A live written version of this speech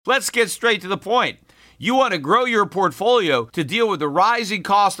Let's get straight to the point. You want to grow your portfolio to deal with the rising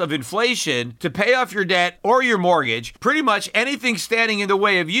cost of inflation, to pay off your debt or your mortgage, pretty much anything standing in the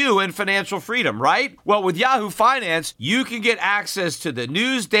way of you and financial freedom, right? Well, with Yahoo Finance, you can get access to the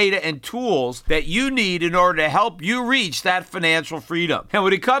news, data, and tools that you need in order to help you reach that financial freedom. And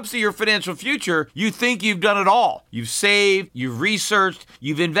when it comes to your financial future, you think you've done it all. You've saved, you've researched,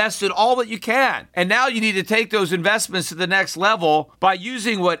 you've invested all that you can. And now you need to take those investments to the next level by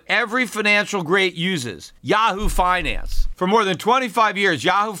using what every financial great uses. Yahoo Finance. For more than 25 years,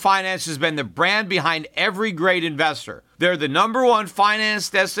 Yahoo Finance has been the brand behind every great investor. They're the #1 finance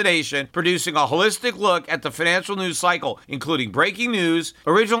destination, producing a holistic look at the financial news cycle, including breaking news,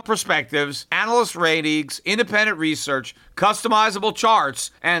 original perspectives, analyst ratings, independent research, customizable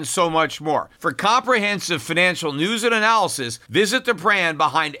charts, and so much more. For comprehensive financial news and analysis, visit the brand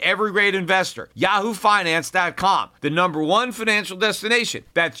behind every great investor, yahoofinance.com, the #1 financial destination.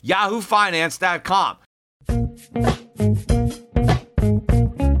 That's yahoofinance.com.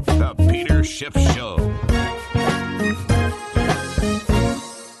 The Peter Schiff Show.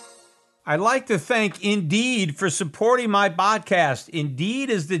 I'd like to thank Indeed for supporting my podcast. Indeed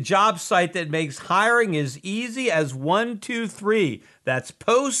is the job site that makes hiring as easy as 1, 2, 3. That's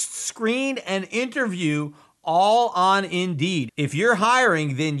post, screen, and interview all on Indeed. If you're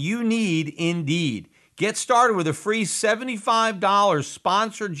hiring, then you need Indeed. Get started with a free $75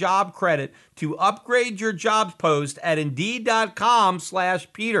 sponsored job credit to upgrade your job post at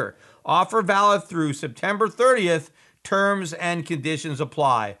Indeed.com/Peter. Offer valid through September 30th. Terms and conditions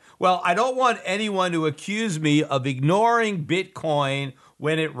apply. Well, I don't want anyone to accuse me of ignoring Bitcoin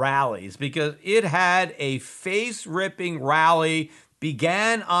when it rallies, because it had a face-ripping rally,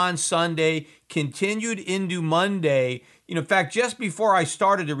 began on Sunday, continued into Monday. In fact, just before I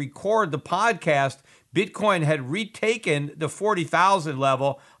started to record the podcast, Bitcoin had retaken the 40,000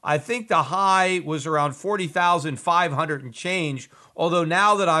 level. I think the high was around 40,500 and change, although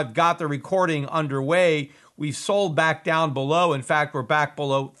now that I've got the recording underway, we've sold back down below. In fact, we're back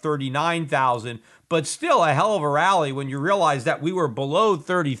below 39,000, but still a hell of a rally when you realize that we were below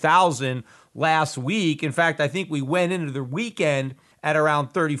 30,000 last week. In fact, I think we went into the weekend at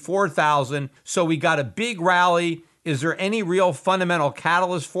around 34,000. So we got a big rally. Is there any real fundamental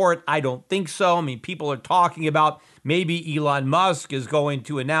catalyst for it? I don't think so. I mean, people are talking about maybe Elon Musk is going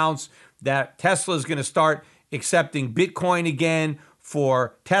to announce that Tesla is going to start accepting Bitcoin again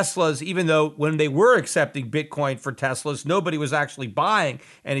for Teslas, even though when they were accepting Bitcoin for Teslas, nobody was actually buying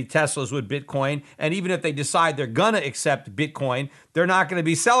any Teslas with Bitcoin. And even if they decide they're going to accept Bitcoin, they're not going to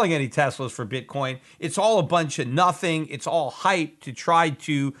be selling any Teslas for Bitcoin. It's all a bunch of nothing. It's all hype to try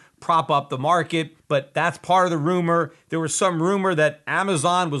to prop up the market, but that's part of the rumor. There was some rumor that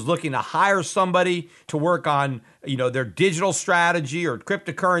Amazon was looking to hire somebody to work on, their digital strategy or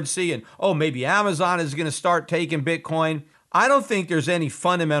cryptocurrency, and maybe Amazon is going to start taking Bitcoin. I don't think there's any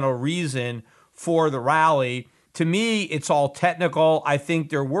fundamental reason for the rally. To me, it's all technical. I think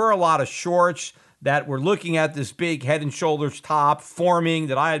there were a lot of shorts that were looking at this big head and shoulders top forming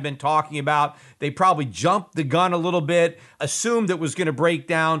that I had been talking about. They probably jumped the gun a little bit, assumed it was going to break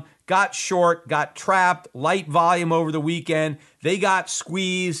down, got short, got trapped, light volume over the weekend. They got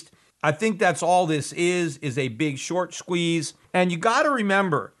squeezed. I think that's all this is a big short squeeze. And you got to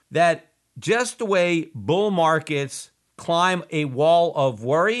remember that just the way bull markets climb a wall of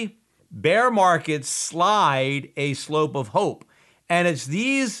worry, bear markets slide a slope of hope. And it's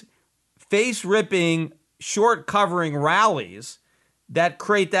these face-ripping, short-covering rallies that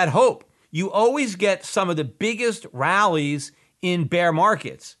create that hope. You always get some of the biggest rallies in bear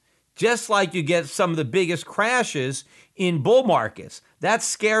markets, just like you get some of the biggest crashes in bull markets. That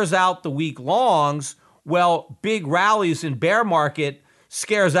scares out the weak longs. Well, big rallies in bear market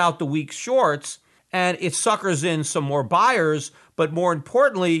scares out the weak shorts, and it suckers in some more buyers. But more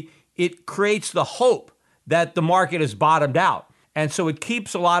importantly, it creates the hope that the market has bottomed out. And so it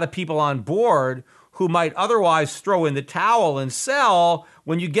keeps a lot of people on board who might otherwise throw in the towel and sell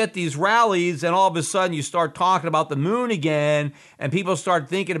when you get these rallies, and all of a sudden you start talking about the moon again, and people start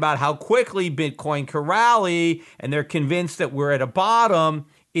thinking about how quickly Bitcoin can rally, and they're convinced that we're at a bottom.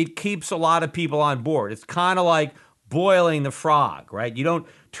 It keeps a lot of people on board. It's kind of like boiling the frog, right? You don't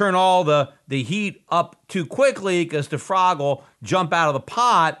turn all the heat up too quickly because the frog will jump out of the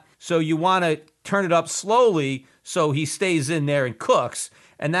pot. So you want to turn it up slowly so he stays in there and cooks.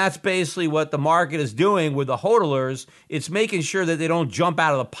 And that's basically what the market is doing with the hodlers. It's making sure that they don't jump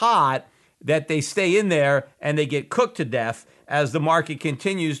out of the pot, that they stay in there and they get cooked to death as the market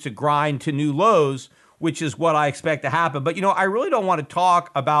continues to grind to new lows, which is what I expect to happen. But, I really don't want to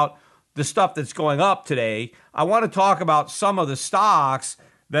talk about the stuff that's going up today. I want to talk about some of the stocks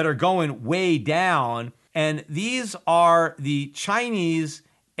that are going way down. And these are the Chinese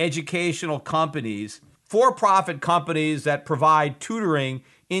educational companies, for-profit companies that provide tutoring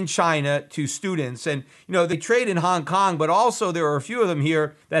in China to students. And, they trade in Hong Kong, but also there are a few of them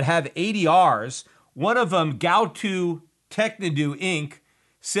here that have ADRs. One of them, Gaotu Technidu Inc.,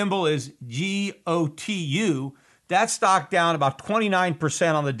 symbol is GOTU. That stock down about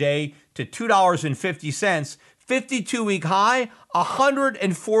 29% on the day to $2.50. 52-week high,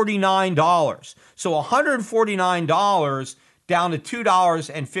 $149. So $149 down to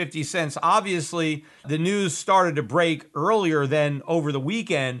 $2.50. Obviously, the news started to break earlier than over the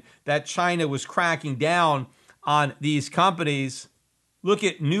weekend that China was cracking down on these companies. Look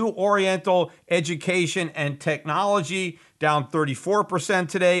at New Oriental Education and Technology, down 34%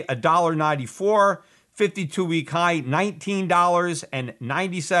 today, $1.94. 52-week high,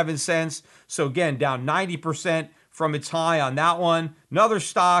 $19.97. So again, down 90% from its high on that one. Another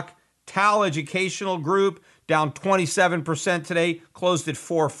stock, Tal Educational Group, down 27% today, closed at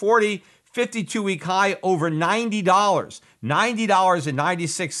 $4.40. 52-week high over $90,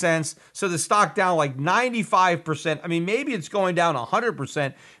 $90.96. So the stock down like 95%. I mean, maybe it's going down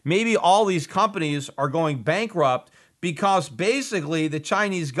 100%. Maybe all these companies are going bankrupt because basically the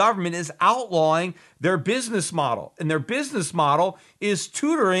Chinese government is outlawing their business model. And their business model is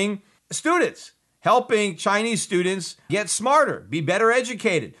tutoring students, helping Chinese students get smarter, be better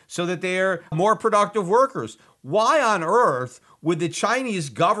educated, so that they're more productive workers. Why on earth would the Chinese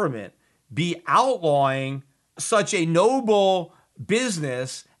government be outlawing such a noble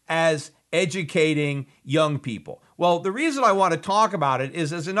business as educating young people? Well, the reason I want to talk about it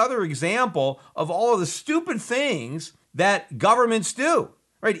is as another example of all of the stupid things that governments do,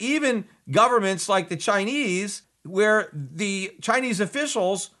 right? Even governments like the Chinese, where the Chinese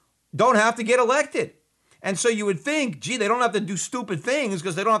officials don't have to get elected. And so you would think, gee, they don't have to do stupid things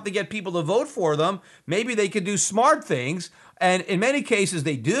because they don't have to get people to vote for them. Maybe they could do smart things. And in many cases,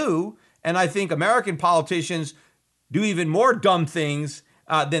 they do. And I think American politicians do even more dumb things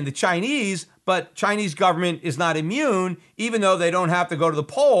than the Chinese. But Chinese government is not immune. Even though they don't have to go to the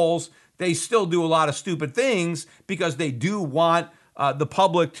polls, they still do a lot of stupid things because they do want the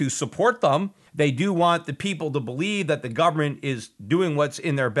public to support them. They do want the people to believe that the government is doing what's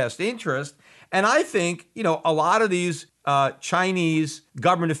in their best interest. And I think, a lot of these Chinese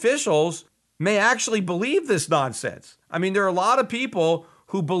government officials may actually believe this nonsense. I mean, there are a lot of people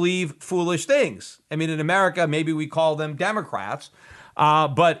who believe foolish things. I mean, in America, maybe we call them Democrats.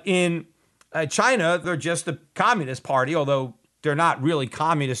 But in China, they're just a communist party, although they're not really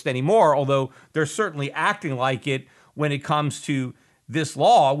communist anymore, although they're certainly acting like it when it comes to this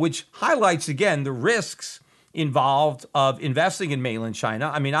law, which highlights, again, the risks involved of investing in mainland China.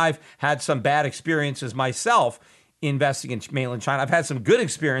 I mean, I've had some bad experiences myself investing in mainland China. I've had some good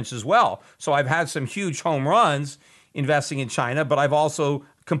experiences as well. So I've had some huge home runs investing in China, but I've also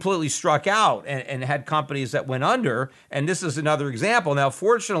completely struck out and had companies that went under. And this is another example. Now,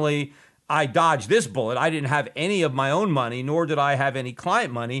 fortunately, I dodged this bullet. I didn't have any of my own money, nor did I have any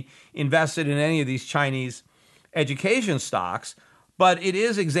client money invested in any of these Chinese education stocks. But it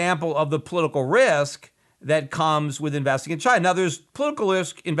is an example of the political risk that comes with investing in China. Now, there's political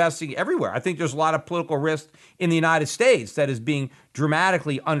risk investing everywhere. I think there's a lot of political risk in the United States that is being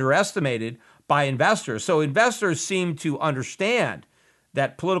dramatically underestimated by investors. So investors seem to understand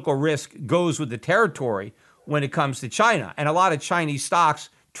that political risk goes with the territory when it comes to China. And a lot of Chinese stocks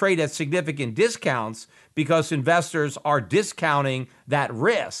trade at significant discounts because investors are discounting that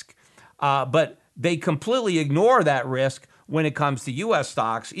risk. But they completely ignore that risk when it comes to U.S.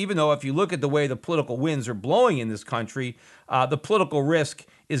 stocks, even though if you look at the way the political winds are blowing in this country, the political risk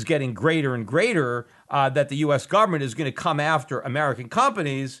is getting greater and greater that the U.S. government is going to come after American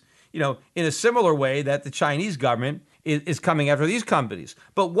companies, in a similar way that the Chinese government is coming after these companies.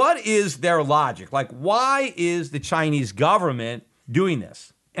 But what is their logic? Like, why is the Chinese government doing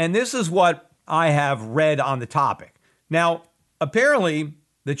this? And this is what I have read on the topic. Now, apparently,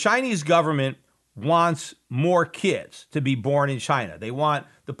 the Chinese government wants more kids to be born in China. They want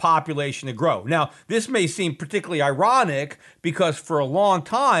the population to grow. Now, this may seem particularly ironic because for a long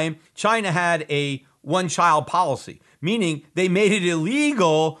time, China had a one-child policy, meaning they made it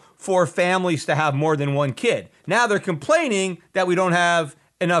illegal for families to have more than one kid. Now they're complaining that we don't have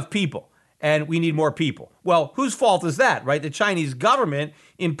enough people and we need more people. Well, whose fault is that, right? The Chinese government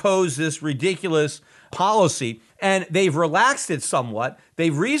imposed this ridiculous policy and they've relaxed it somewhat.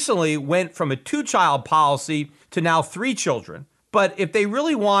 They've recently went from a two-child policy to now 3 children. But if they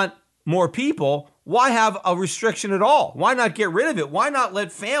really want more people, why have a restriction at all? Why not get rid of it? Why not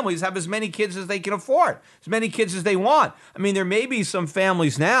let families have as many kids as they can afford, as many kids as they want? I mean, there may be some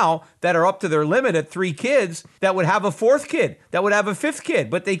families now that are up to their limit at 3 kids that would have a 4th kid, that would have a 5th kid,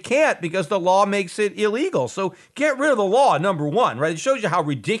 but they can't because the law makes it illegal. So get rid of the law, number one, right? It shows you how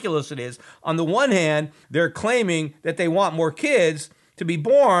ridiculous it is. On the one hand, they're claiming that they want more kids to be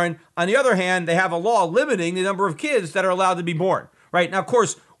born. On the other hand, they have a law limiting the number of kids that are allowed to be born, right? Now, of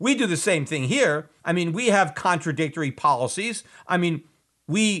course, we do the same thing here. I mean, we have contradictory policies. I mean,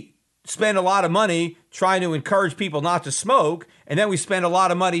 we spend a lot of money trying to encourage people not to smoke, and then we spend a lot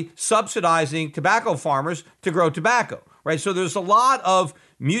of money subsidizing tobacco farmers to grow tobacco, right? So there's a lot of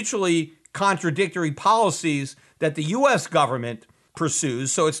mutually contradictory policies that the U.S. government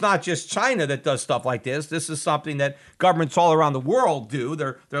pursues. So it's not just China that does stuff like this. This is something that governments all around the world do.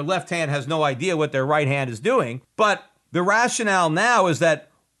 Their left hand has no idea what their right hand is doing. But the rationale now is that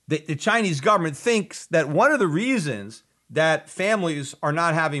the Chinese government thinks that one of the reasons that families are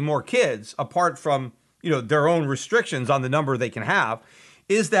not having more kids, apart from, their own restrictions on the number they can have,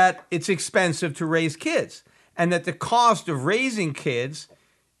 is that it's expensive to raise kids, and that the cost of raising kids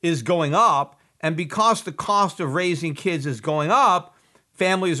is going up. And because the cost of raising kids is going up,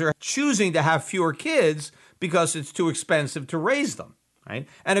 families are choosing to have fewer kids because it's too expensive to raise them, right?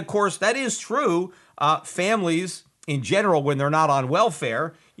 And of course, that is true. Families in general, when they're not on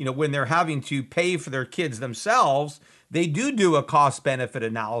welfare, when they're having to pay for their kids themselves, they do a cost-benefit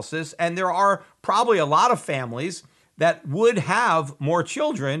analysis. And there are probably a lot of families that would have more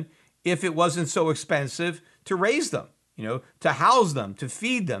children if it wasn't so expensive to raise them, to house them, to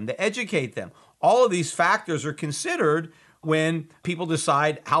feed them, to educate them. All of these factors are considered when people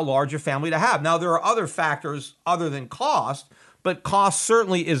decide how large a family to have. Now, there are other factors other than cost, but cost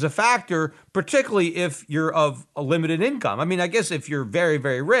certainly is a factor, particularly if you're of a limited income. I mean, I guess if you're very,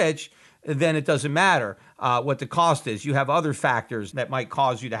 very rich, then it doesn't matter what the cost is. You have other factors that might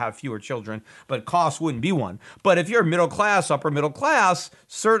cause you to have fewer children, but cost wouldn't be one. But if you're middle class, upper middle class,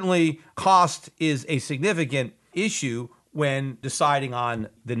 certainly cost is a significant issue when deciding on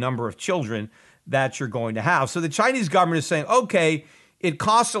the number of children that you're going to have. So the Chinese government is saying, okay, it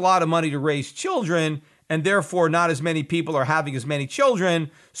costs a lot of money to raise children, and therefore not as many people are having as many children.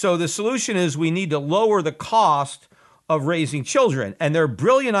 So the solution is we need to lower the cost of raising children. And their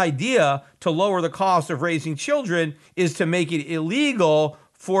brilliant idea to lower the cost of raising children is to make it illegal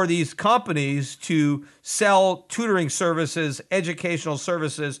for these companies to sell tutoring services, educational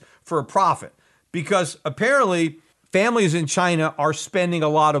services for a profit. Because apparently families in China are spending a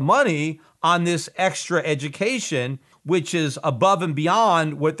lot of money on this extra education, which is above and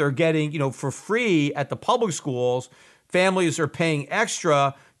beyond what they're getting, for free at the public schools. Families are paying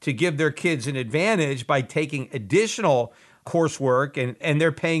extra to give their kids an advantage by taking additional coursework, and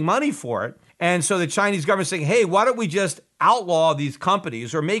they're paying money for it. And so the Chinese government is saying, hey, why don't we just outlaw these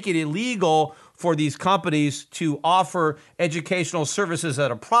companies or make it illegal for these companies to offer educational services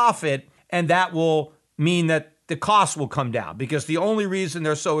at a profit, and that will mean that the cost will come down, because the only reason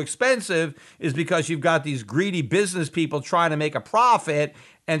they're so expensive is because you've got these greedy business people trying to make a profit.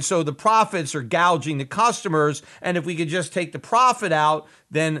 And so the profits are gouging the customers. And if we could just take the profit out,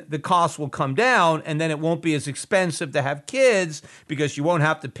 then the cost will come down, and then it won't be as expensive to have kids because you won't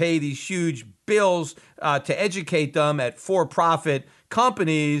have to pay these huge bills to educate them at for-profit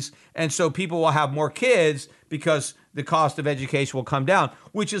companies. And so people will have more kids because the cost of education will come down,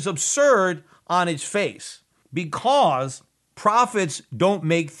 which is absurd on its face. Because profits don't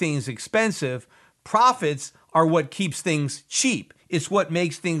make things expensive. Profits are what keeps things cheap. It's what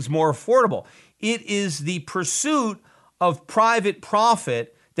makes things more affordable. It is the pursuit of private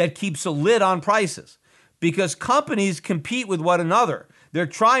profit that keeps a lid on prices, because companies compete with one another. They're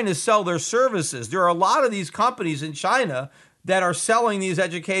trying to sell their services. There are a lot of these companies in China that are selling these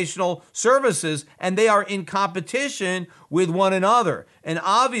educational services, and they are in competition with one another. And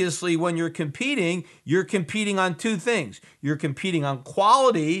obviously, when you're competing on two things. You're competing on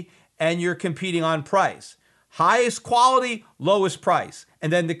quality, and you're competing on price. Highest quality, lowest price.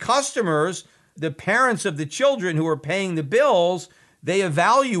 And then the customers, the parents of the children who are paying the bills, they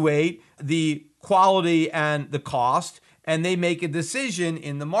evaluate the quality and the cost, and they make a decision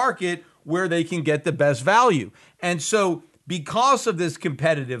in the market where they can get the best value. And so because of this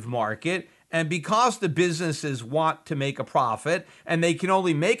competitive market, and because the businesses want to make a profit, and they can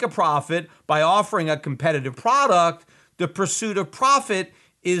only make a profit by offering a competitive product, the pursuit of profit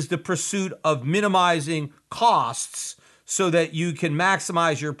is the pursuit of minimizing costs so that you can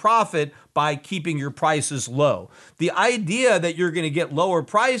maximize your profit by keeping your prices low. The idea that you're going to get lower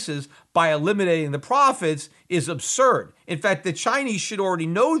prices by eliminating the profits is absurd. In fact, the Chinese should already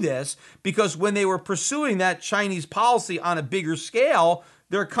know this, because when they were pursuing that Chinese policy on a bigger scale,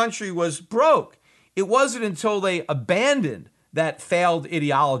 their country was broke. It wasn't until they abandoned that failed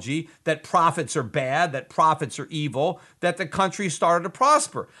ideology that profits are bad, that profits are evil, that the country started to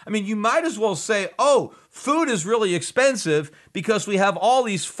prosper. I mean, you might as well say, oh, food is really expensive because we have all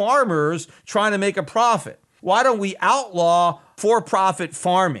these farmers trying to make a profit. Why don't we outlaw for-profit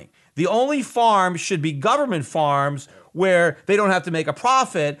farming? The only farms should be government farms where they don't have to make a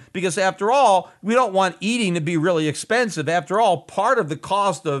profit, because after all, we don't want eating to be really expensive. After all, part of the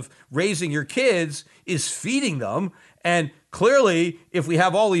cost of raising your kids is feeding them. And clearly, if we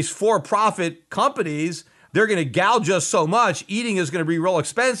have all these for-profit companies, they're going to gouge us so much, eating is going to be real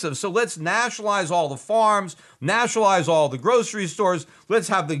expensive. So let's nationalize all the farms, nationalize all the grocery stores. Let's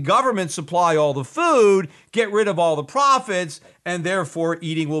have the government supply all the food, get rid of all the profits, and therefore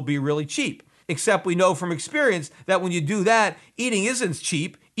eating will be really cheap. Except we know from experience that when you do that, eating isn't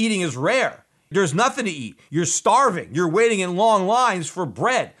cheap, eating is rare. There's nothing to eat. You're starving. You're waiting in long lines for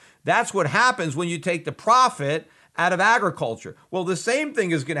bread. That's what happens when you take the profit out of agriculture. Well, the same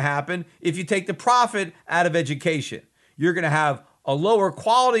thing is going to happen if you take the profit out of education. You're going to have a lower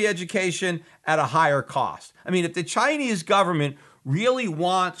quality education at a higher cost. I mean, if the Chinese government really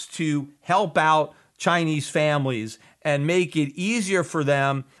wants to help out Chinese families and make it easier for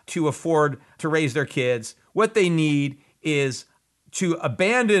them to afford to raise their kids, what they need is to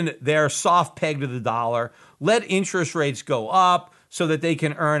abandon their soft peg to the dollar, let interest rates go up so that they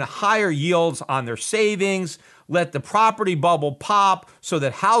can earn higher yields on their savings, let the property bubble pop so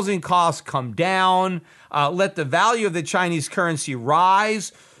that housing costs come down, let the value of the Chinese currency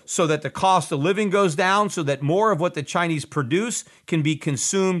rise so that the cost of living goes down, so that more of what the Chinese produce can be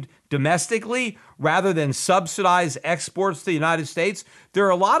consumed domestically rather than subsidize exports to the United States. There are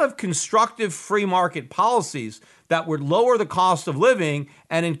a lot of constructive free market policies that would lower the cost of living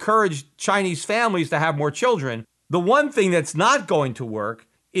and encourage Chinese families to have more children. The one thing that's not going to work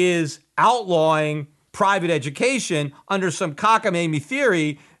is outlawing private education under some cockamamie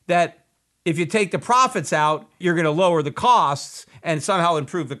theory that if you take the profits out, you're going to lower the costs and somehow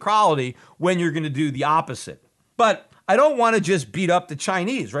improve the quality, when you're going to do the opposite. But I don't want to just beat up the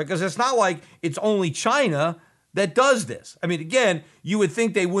Chinese, right? Because it's not like it's only China that does this. I mean, again, you would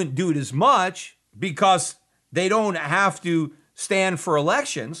think they wouldn't do it as much because they don't have to stand for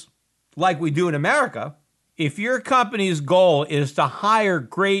elections like we do in America. If your company's goal is to hire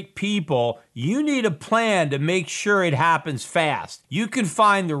great people, you need a plan to make sure it happens fast. You can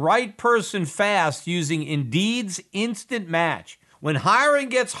find the right person fast using Indeed's Instant Match. When hiring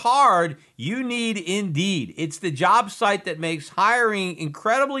gets hard, you need Indeed. It's the job site that makes hiring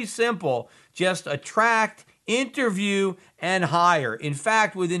incredibly simple. Just attract, interview, and hire. In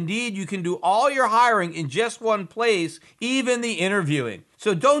fact, with Indeed, you can do all your hiring in just one place, even the interviewing.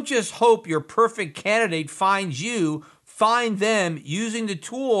 So don't just hope your perfect candidate finds you. Find them using the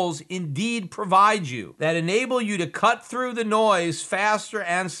tools Indeed provides you that enable you to cut through the noise faster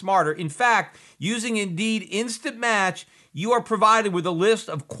and smarter. In fact, using Indeed Instant Match, you are provided with a list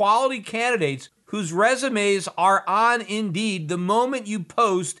of quality candidates whose resumes are on Indeed the moment you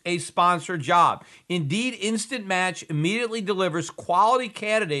post a sponsored job. Indeed Instant Match immediately delivers quality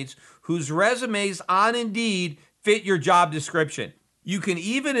candidates whose resumes on Indeed fit your job description. You can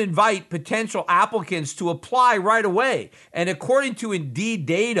even invite potential applicants to apply right away. And according to Indeed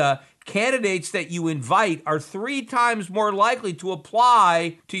data, candidates that you invite are 3 times more likely to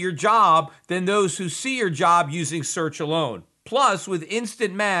apply to your job than those who see your job using search alone. Plus, with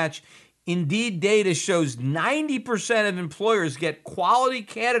Instant Match, Indeed data shows 90% of employers get quality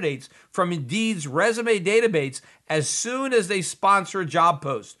candidates from Indeed's resume database as soon as they sponsor a job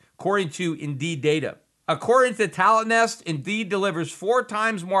post, according to Indeed data. According to Talent Nest, Indeed delivers 4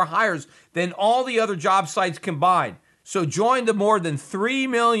 times more hires than all the other job sites combined. So join the more than 3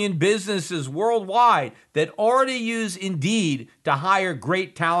 million businesses worldwide that already use Indeed to hire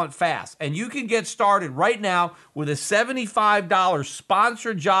great talent fast. And you can get started right now with a $75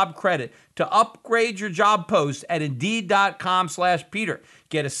 sponsored job credit to upgrade your job post at Indeed.com/Peter.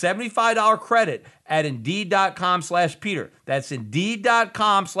 Get a $75 credit at Indeed.com/Peter. That's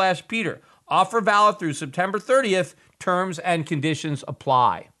Indeed.com/Peter. Offer valid through September 30th. Terms and conditions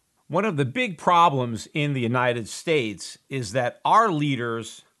apply. One of the big problems in the United States is that our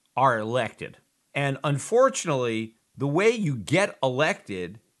leaders are elected. And unfortunately, the way you get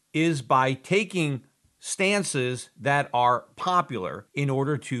elected is by taking stances that are popular in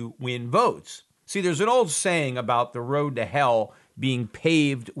order to win votes. See, there's an old saying about the road to hell being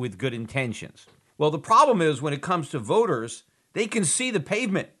paved with good intentions. Well, the problem is when it comes to voters, they can see the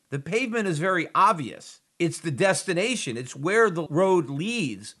pavement. The pavement is very obvious. It's the destination. It's where the road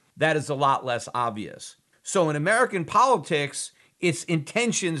leads that is a lot less obvious. So in American politics, it's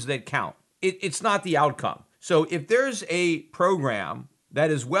intentions that count. It's not the outcome. So if there's a program that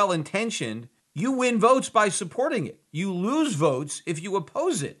is well-intentioned, you win votes by supporting it. You lose votes if you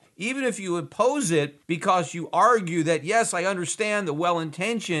oppose it. Even if you oppose it because you argue that, yes, I understand the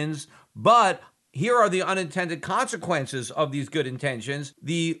well-intentions, but here are the unintended consequences of these good intentions.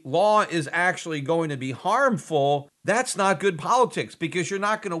 The law is actually going to be harmful. That's not good politics because you're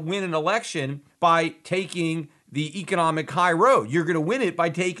not going to win an election by taking the economic high road. You're going to win it by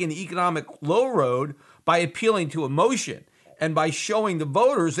taking the economic low road, by appealing to emotion and by showing the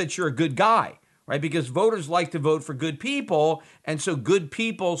voters that you're a good guy, right? Because voters like to vote for good people, and so good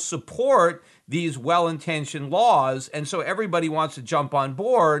people support these well-intentioned laws, and so everybody wants to jump on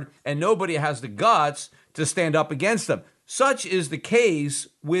board, and nobody has the guts to stand up against them. Such is the case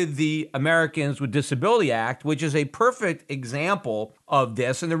with the Americans with Disability Act, which is a perfect example of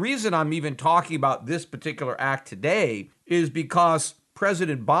this. And the reason I'm even talking about this particular act today is because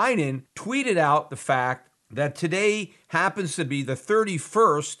President Biden tweeted out the fact that today happens to be the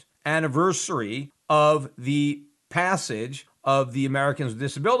 31st anniversary of the passage of the Americans with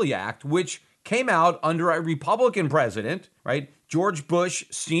Disability Act, which came out under a Republican president, right? George Bush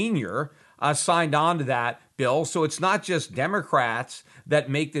Sr. Signed on to that bill. So it's not just Democrats that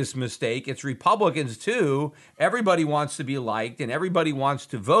make this mistake. It's Republicans too. Everybody wants to be liked and everybody wants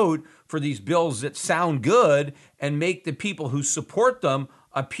to vote for these bills that sound good and make the people who support them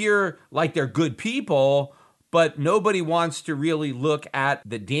appear like they're good people, but nobody wants to really look at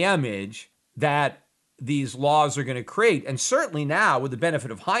the damage that these laws are going to create. And certainly now, with the benefit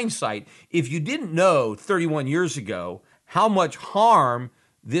of hindsight, if you didn't know 31 years ago how much harm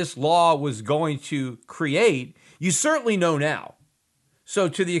this law was going to create, you certainly know now. So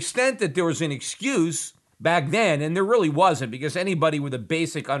to the extent that there was an excuse back then, and there really wasn't, because anybody with a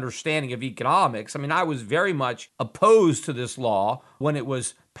basic understanding of economics, I mean, I was very much opposed to this law when it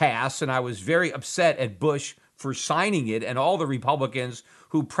was passed, and I was very upset at Bush for signing it and all the Republicans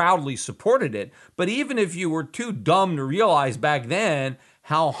who proudly supported it. But even if you were too dumb to realize back then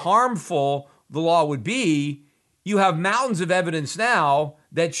how harmful the law would be, you have mountains of evidence now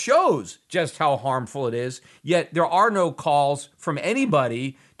that shows just how harmful it is, yet there are no calls from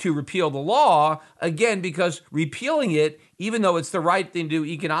anybody to repeal the law, again, because repealing it, even though it's the right thing to do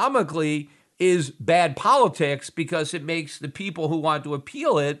economically, is bad politics because it makes the people who want to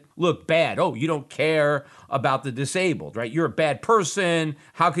appeal it look bad. Oh, you don't care about the disabled, right? You're a bad person.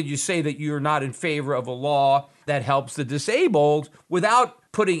 How could you say that you're not in favor of a law that helps the disabled without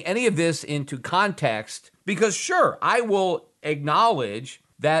putting any of this into context? Because sure, I will acknowledge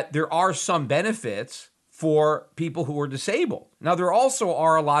that there are some benefits for people who are disabled. Now, there also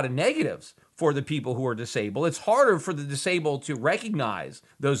are a lot of negatives for the people who are disabled. It's harder for the disabled to recognize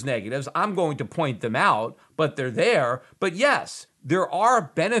those negatives. I'm going to point them out, but they're there. But yes, there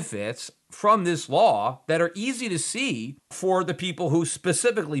are benefits from this law that are easy to see for the people who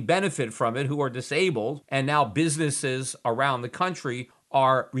specifically benefit from it, who are disabled. And now businesses around the country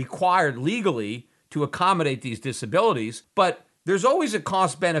are required legally to accommodate these disabilities. But there's always a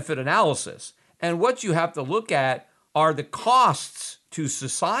cost-benefit analysis. And what you have to look at are the costs to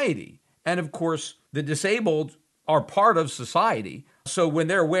society. And of course, the disabled are part of society. So when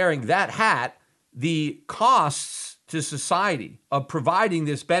they're wearing that hat, the costs to society of providing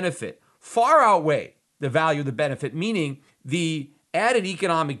this benefit far outweigh the value of the benefit, meaning the added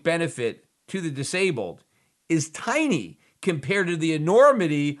economic benefit to the disabled is tiny compared to the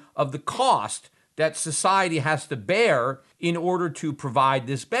enormity of the cost that society has to bear in order to provide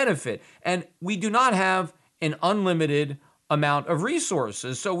this benefit. And we do not have an unlimited amount of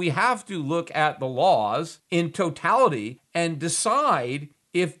resources. So we have to look at the laws in totality and decide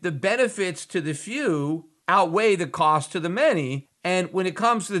if the benefits to the few outweigh the cost to the many. And when it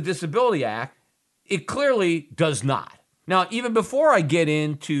comes to the Disability Act, it clearly does not. Now, even before I get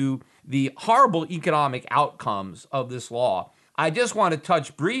into the horrible economic outcomes of this law, I just want to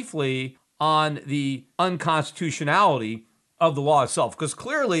touch briefly on the unconstitutionality of the law itself, because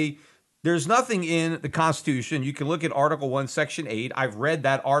clearly there's nothing in the Constitution. You can look at Article 1, Section 8. I've read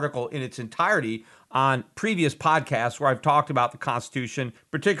that article in its entirety on previous podcasts where I've talked about the Constitution,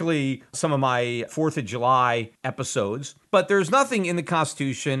 particularly some of my 4th of July episodes. But there's nothing in the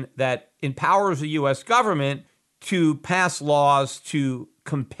Constitution that empowers the U.S. government to pass laws to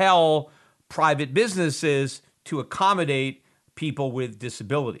compel private businesses to accommodate people with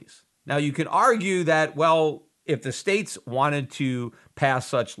disabilities. Now, you can argue that, well, if the states wanted to pass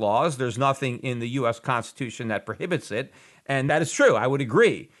such laws, there's nothing in the U.S. Constitution that prohibits it. And that is true. I would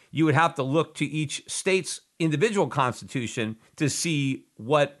agree. You would have to look to each state's individual constitution to see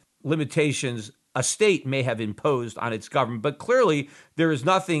what limitations a state may have imposed on its government. But clearly, there is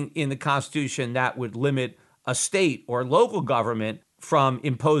nothing in the Constitution that would limit a state or local government from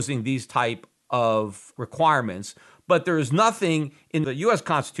imposing these type of requirements. But there is nothing in the U.S.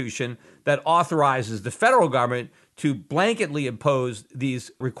 Constitution that authorizes the federal government to blanketly impose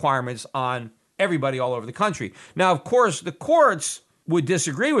these requirements on everybody all over the country. Now, of course, the courts would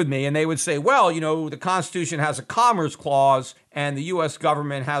disagree with me, and they would say, well, the Constitution has a commerce clause, and the U.S.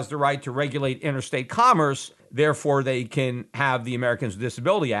 government has the right to regulate interstate commerce. Therefore, they can have the Americans with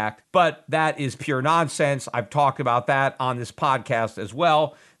Disability Act. But that is pure nonsense. I've talked about that on this podcast as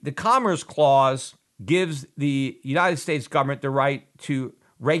well. The Commerce Clause gives the United States government the right to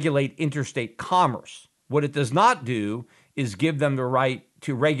regulate interstate commerce. What it does not do is give them the right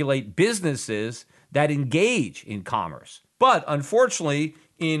to regulate businesses that engage in commerce. But unfortunately,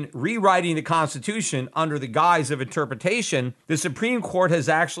 in rewriting the Constitution under the guise of interpretation, the Supreme Court has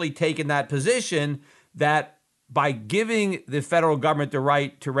actually taken that position that by giving the federal government the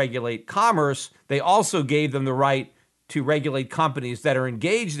right to regulate commerce, they also gave them the right to regulate companies that are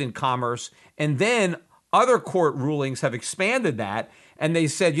engaged in commerce. And then other court rulings have expanded that. And they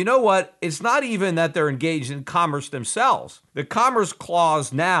said, you know what? It's not even that they're engaged in commerce themselves. The Commerce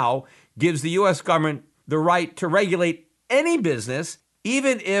Clause now gives the U.S. government the right to regulate any business,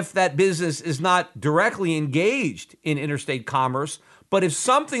 even if that business is not directly engaged in interstate commerce. But if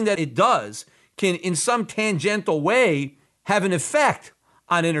something that it does can, in some tangential way, have an effect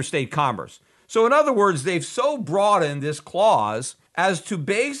on interstate commerce. So in other words, they've so broadened this clause as to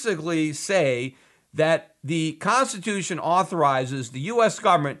basically say that the Constitution authorizes the U.S.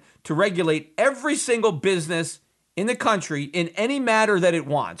 government to regulate every single business in the country in any matter that it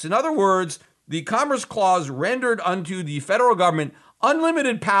wants. In other words, the Commerce Clause rendered unto the federal government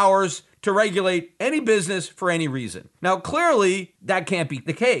unlimited powers to regulate any business for any reason. Now, clearly, that can't be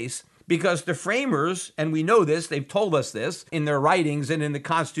the case, because the framers, and we know this, they've told us this in their writings and in the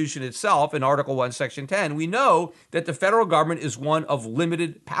Constitution itself, in Article 1, Section 10, we know that the federal government is one of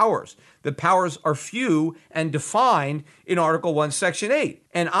limited powers. The powers are few and defined in Article 1, Section 8.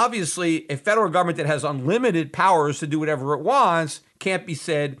 And obviously, a federal government that has unlimited powers to do whatever it wants can't be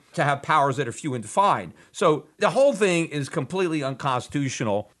said to have powers that are few and defined. So the whole thing is completely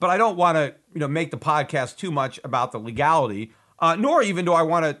unconstitutional, but I don't want to make the podcast too much about the legality. Nor even do I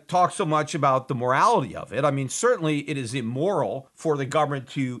want to talk so much about the morality of it. I mean, certainly it is immoral for the government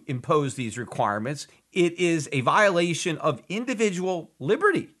to impose these requirements. It is a violation of individual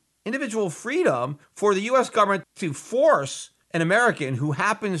liberty, individual freedom for the U.S. government to force an American who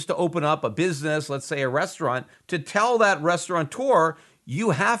happens to open up a business, let's say a restaurant, to tell that restaurateur, you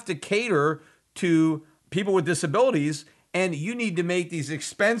have to cater to people with disabilities and you need to make these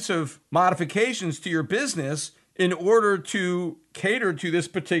expensive modifications to your business in order to cater to this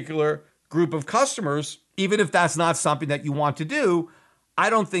particular group of customers, even if that's not something that you want to do. I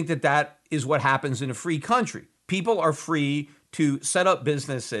don't think that that is what happens in a free country. People are free to set up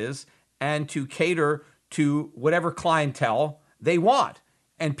businesses and to cater to whatever clientele they want.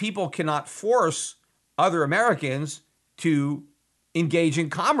 And people cannot force other Americans to engage in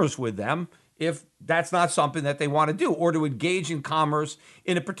commerce with them if that's not something that they want to do, or to engage in commerce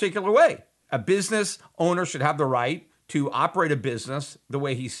in a particular way. A business owner should have the right to operate a business the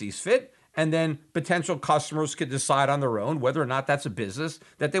way he sees fit, and then potential customers could decide on their own whether or not that's a business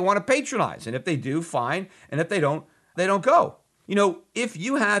that they want to patronize. And if they do, fine. And if they don't go. If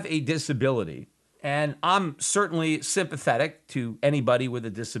you have a disability, and I'm certainly sympathetic to anybody with a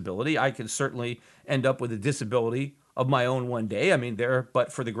disability, I can certainly end up with a disability of my own one day. I mean,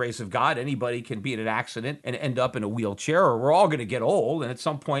 but for the grace of God, anybody can be in an accident and end up in a wheelchair, or we're all going to get old. And at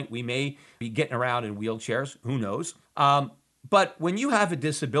some point we may be getting around in wheelchairs. Who knows? But when you have a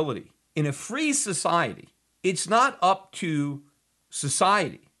disability in a free society, it's not up to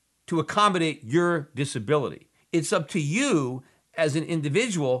society to accommodate your disability. It's up to you as an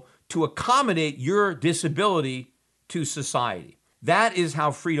individual to accommodate your disability to society. That is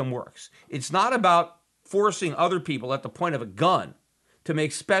how freedom works. It's not about forcing other people at the point of a gun to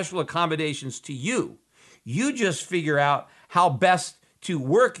make special accommodations to you. You just figure out how best to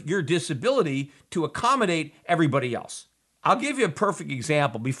work your disability to accommodate everybody else. I'll give you a perfect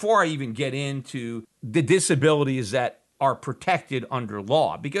example before I even get into the disabilities that are protected under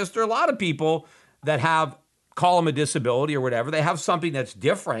law, because there are a lot of people that call them a disability or whatever. They have something that's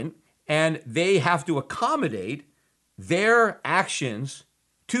different, and they have to accommodate their actions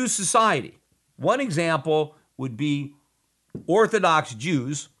to society. One example would be Orthodox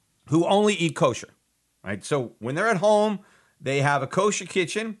Jews who only eat kosher, right? So when they're at home, they have a kosher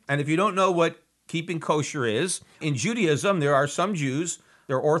kitchen. And if you don't know what keeping kosher is, in Judaism, there are some Jews,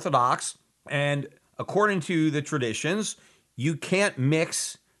 they're Orthodox, and according to the traditions, you can't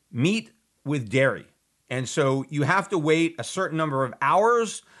mix meat with dairy. And so you have to wait a certain number of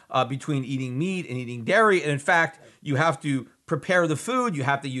hours between eating meat and eating dairy. And in fact, you have to prepare the food. You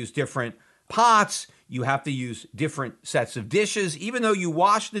have to use different pots. You have to use different sets of dishes. Even though you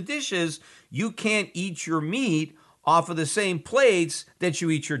wash the dishes, you can't eat your meat off of the same plates that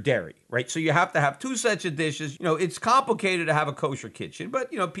you eat your dairy, right? So you have to have two sets of dishes. It's complicated to have a kosher kitchen,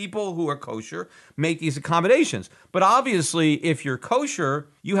 but, people who are kosher make these accommodations. But obviously, if you're kosher,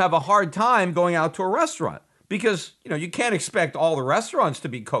 you have a hard time going out to a restaurant because, you can't expect all the restaurants to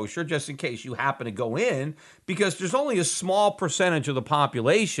be kosher just in case you happen to go in, because there's only a small percentage of the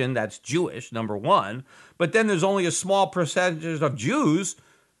population that's Jewish, number one, but then there's only a small percentage of Jews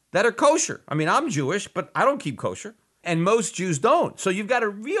that are kosher. I mean, I'm Jewish, but I don't keep kosher, and most Jews don't. So you've got a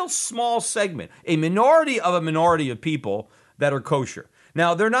real small segment, a minority of people that are kosher.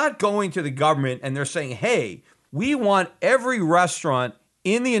 Now, they're not going to the government and they're saying, hey, we want every restaurant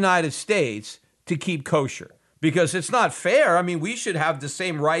in the United States to keep kosher, because it's not fair. I mean, we should have the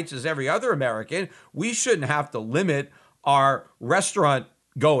same rights as every other American. We shouldn't have to limit our restaurant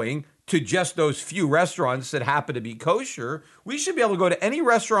going to just those few restaurants that happen to be kosher. We should be able to go to any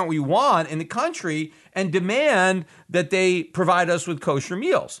restaurant we want in the country and demand that they provide us with kosher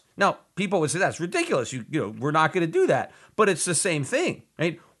meals. Now, people would say that's ridiculous. We're not going to do that. But it's the same thing,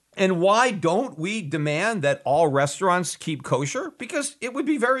 right? And why don't we demand that all restaurants keep kosher? Because it would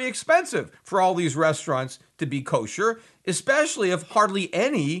be very expensive for all these restaurants to be kosher, especially if hardly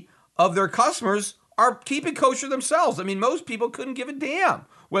any of their customers are keeping kosher themselves. I mean, most people couldn't give a damn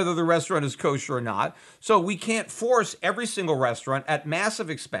whether the restaurant is kosher or not. So we can't force every single restaurant at massive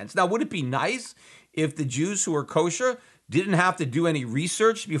expense. Now, would it be nice if the Jews who are kosher didn't have to do any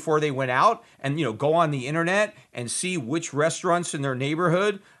research before they went out and, go on the internet and see which restaurants in their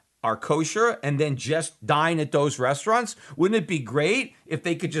neighborhood are kosher and then just dine at those restaurants? Wouldn't it be great if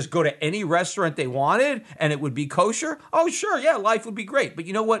they could just go to any restaurant they wanted and it would be kosher? Oh, sure, yeah, life would be great. But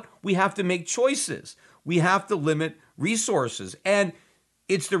you know what? We have to make choices. We have to limit resources. And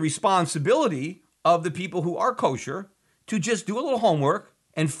it's the responsibility of the people who are kosher to just do a little homework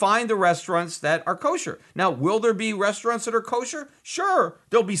and find the restaurants that are kosher. Now, will there be restaurants that are kosher? Sure,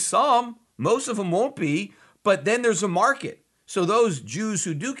 there'll be some. Most of them won't be. But then there's a market. So those Jews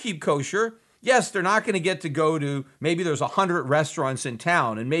who do keep kosher, yes, they're not going to get to go to, maybe there's 100 restaurants in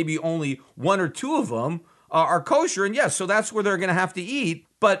town and maybe only one or two of them are kosher. And yes, so that's where they're going to have to eat.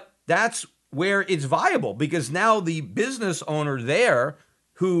 But that's where it's viable, because now the business owner there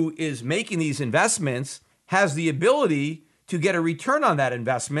who is making these investments has the ability to get a return on that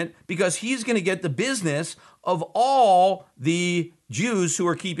investment, because he's going to get the business of all the Jews who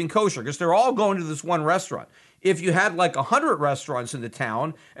are keeping kosher, because they're all going to this one restaurant. If you had like 100 restaurants in the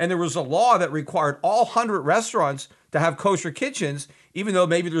town and there was a law that required all 100 restaurants to have kosher kitchens, even though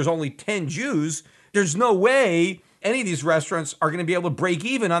maybe there's only 10 Jews, there's no way any of these restaurants are going to be able to break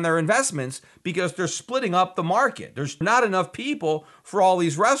even on their investments, because they're splitting up the market. There's not enough people for all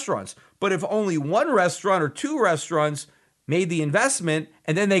these restaurants. But if only one restaurant or two restaurants made the investment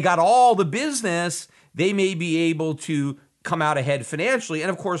and then they got all the business, they may be able to come out ahead financially. And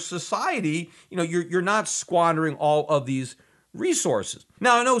of course, society, you're not squandering all of these resources.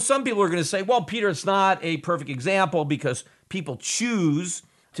 Now, I know some people are going to say, well, Peter, it's not a perfect example because people choose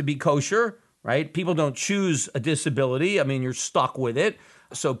to be kosher, right? People don't choose a disability. I mean, you're stuck with it.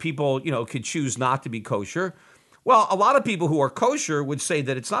 So people, could choose not to be kosher. Well, a lot of people who are kosher would say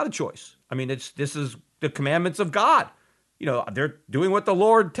that it's not a choice. I mean, this is the commandments of God. They're doing what the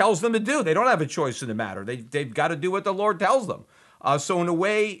Lord tells them to do. They don't have a choice in the matter. They've got to do what the Lord tells them. So in a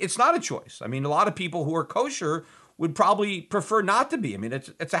way, it's not a choice. I mean, a lot of people who are kosher would probably prefer not to be. I mean,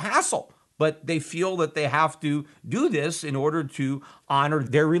 it's a hassle, but they feel that they have to do this in order to honor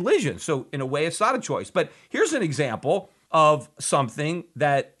their religion. So in a way, it's not a choice. But here's an example of something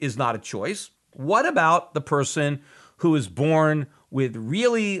that is not a choice. What about the person who is born with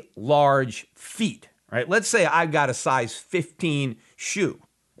really large feet? Right? Let's say I've got a size 15 shoe.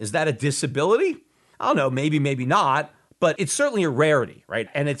 Is that a disability? I don't know, maybe not, but it's certainly a rarity, right?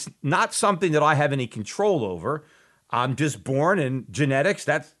 And it's not something that I have any control over. I'm just born, and genetics,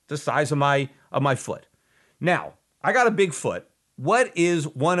 that's the size of my foot. Now, I got a big foot. What is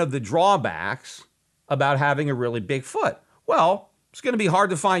one of the drawbacks about having a really big foot? Well, it's going to be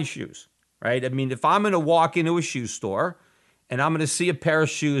hard to find shoes, right? I mean, if I'm going to walk into a shoe store and I'm going to see a pair of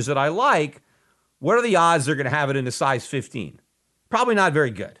shoes that I like, what are the odds they're going to have it in a size 15? Probably not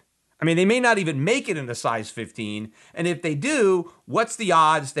very good. I mean, they may not even make it in a size 15. And if they do, what's the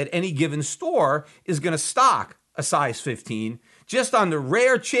odds that any given store is going to stock a size 15 just on the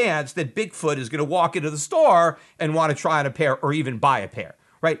rare chance that Bigfoot is going to walk into the store and want to try on a pair or even buy a pair,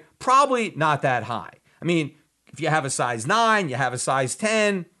 right? Probably not that high. I mean, if you have a size 9, you have a size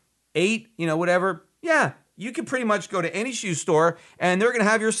 10, 8, whatever, yeah, you can pretty much go to any shoe store and they're going to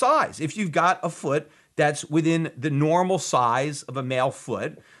have your size. If you've got a foot that's within the normal size of a male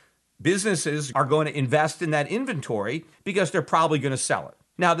foot, businesses are going to invest in that inventory because they're probably going to sell it.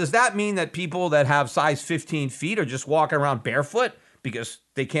 Now, does that mean that people that have size 15 feet are just walking around barefoot because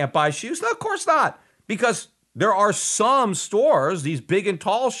they can't buy shoes? No, of course not. Because there are some stores, these big and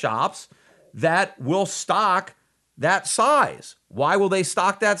tall shops, that will stock that size. Why will they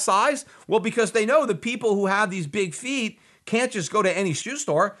stock that size? Well, because they know the people who have these big feet can't just go to any shoe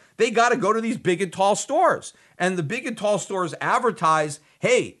store. They got to go to these big and tall stores. And the big and tall stores advertise,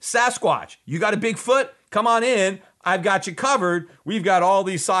 hey, Sasquatch, you got a big foot? Come on in. I've got you covered. We've got all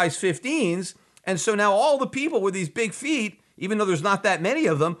these size 15s. And so now all the people with these big feet, even though there's not that many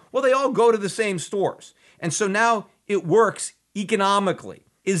of them, well, they all go to the same stores. And so now it works economically.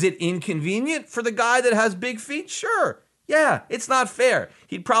 Is it inconvenient for the guy that has big feet? Sure. Yeah, it's not fair.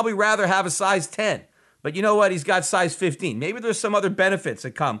 He'd probably rather have a size 10. But you know what? He's got size 15. Maybe there's some other benefits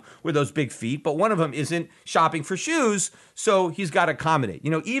that come with those big feet, but one of them isn't shopping for shoes, so he's got to accommodate.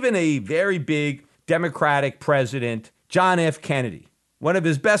 Even a very big Democratic president, John F. Kennedy, one of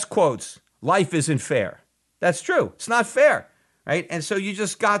his best quotes, life isn't fair. That's true. It's not fair, right? And so you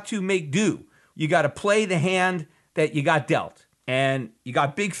just got to make do. You got to play the hand that you got dealt. And you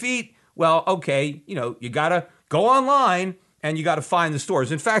got big feet, well, okay, you got to go online and you got to find the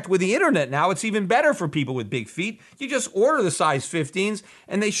stores. In fact, with the internet now, it's even better for people with big feet. You just order the size 15s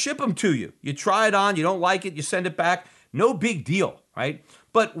and they ship them to you. You try it on, you don't like it, you send it back. No big deal, right?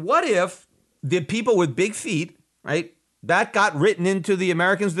 But what if the people with big feet, right, that got written into the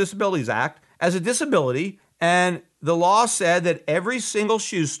Americans with Disabilities Act as a disability, and the law said that every single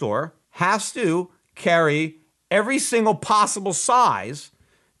shoe store has to carry every single possible size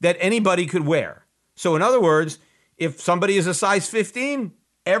that anybody could wear. So in other words, if somebody is a size 15,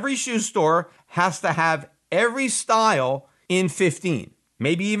 every shoe store has to have every style in 15,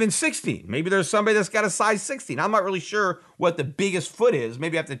 maybe even 16. Maybe there's somebody that's got a size 16. I'm not really sure what the biggest foot is.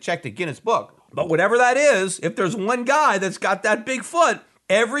 Maybe I have to check the Guinness book. But whatever that is, if there's one guy that's got that big foot,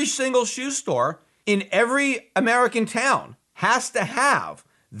 every single shoe store in every American town has to have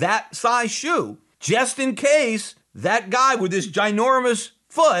that size shoe just in case that guy with this ginormous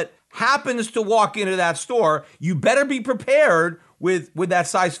foot happens to walk into that store. You better be prepared with that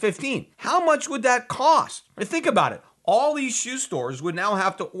size 15. How much would that cost? Think about it. All these shoe stores would now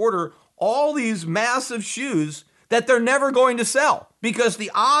have to order all these massive shoes that they're never going to sell because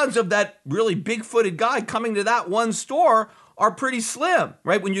the odds of that really big-footed guy coming to that one store are pretty slim,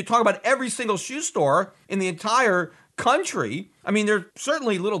 right? When you talk about every single shoe store in the entire country, I mean, there are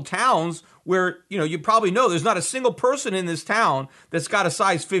certainly little towns where, you probably know there's not a single person in this town that's got a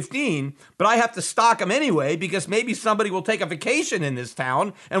size 15, but I have to stock them anyway because maybe somebody will take a vacation in this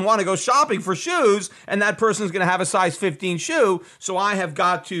town and want to go shopping for shoes, and that person's going to have a size 15 shoe, so I have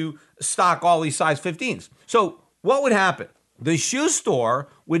got to stock all these size 15s. So what would happen? The shoe store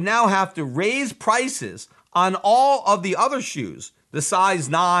would now have to raise prices on all of the other shoes, the size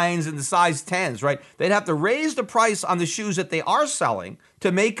 9s and the size 10s, right? They'd have to raise the price on the shoes that they are selling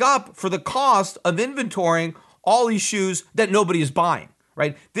to make up for the cost of inventorying all these shoes that nobody is buying,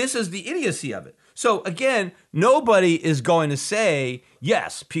 right? This is the idiocy of it. So again, nobody is going to say,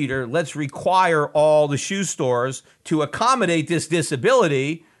 yes, Peter, let's require all the shoe stores to accommodate this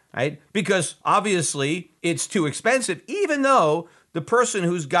disability, right? Because obviously it's too expensive, even though the person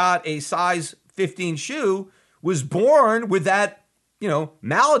who's got a size 15 shoe was born with that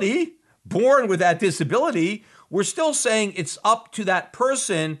malady, born with that disability. We're still saying it's up to that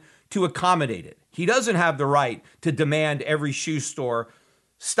person to accommodate it. He doesn't have the right to demand every shoe store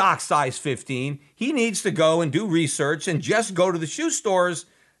stock size 15. He needs to go and do research and just go to the shoe stores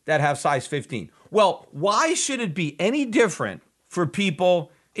that have size 15. Well, why should it be any different for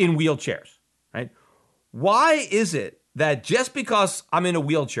people in wheelchairs, right? Why is it that just because I'm in a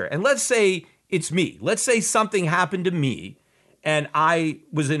wheelchair, and let's say it's me, let's say something happened to me and I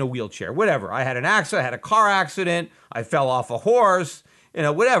was in a wheelchair, whatever. I had an accident, I had a car accident, I fell off a horse,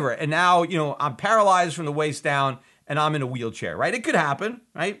 whatever. And now, I'm paralyzed from the waist down and I'm in a wheelchair, right? It could happen,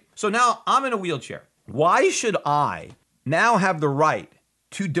 right? So now I'm in a wheelchair. Why should I now have the right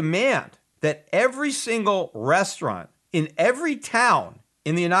to demand that every single restaurant in every town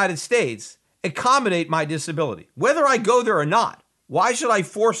in the United States accommodate my disability, whether I go there or not. Why should I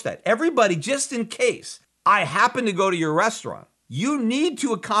force that? Everybody, just in case I happen to go to your restaurant, you need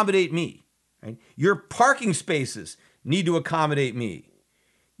to accommodate me. Right? Your parking spaces need to accommodate me.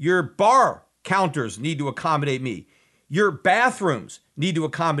 Your bar counters need to accommodate me. Your bathrooms need to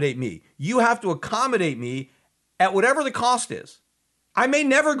accommodate me. You have to accommodate me at whatever the cost is. I may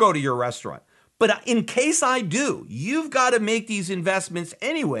never go to your restaurant, but in case I do, you've got to make these investments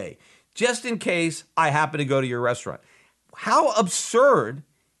anyway, just in case I happen to go to your restaurant. How absurd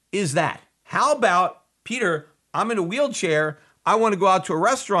is that? How about, Peter, I'm in a wheelchair. I want to go out to a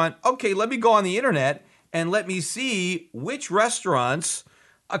restaurant. Okay, let me go on the internet and let me see which restaurants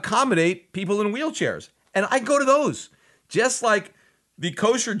accommodate people in wheelchairs. And I go to those. Just like the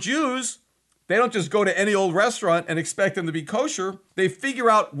kosher Jews, they don't just go to any old restaurant and expect them to be kosher. They figure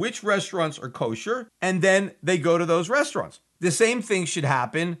out which restaurants are kosher, and then they go to those restaurants. The same thing should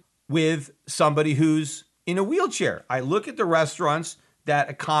happen with somebody who's in a wheelchair. I look at the restaurants that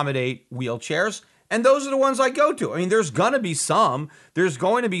accommodate wheelchairs, and those are the ones I go to. I mean, there's going to be some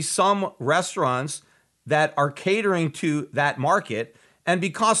restaurants that are catering to that market. And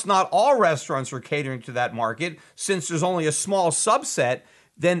because not all restaurants are catering to that market, since there's only a small subset,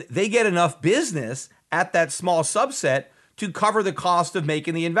 then they get enough business at that small subset to cover the cost of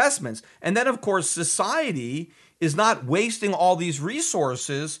making the investments. And then, of course, society is not wasting all these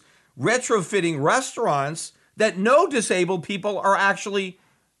resources retrofitting restaurants that no disabled people are actually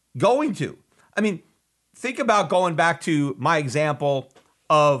going to. I mean, think about going back to my example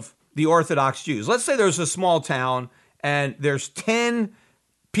of the Orthodox Jews. Let's say there's a small town and there's 10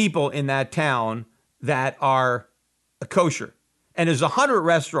 people in that town that are kosher, and there's 100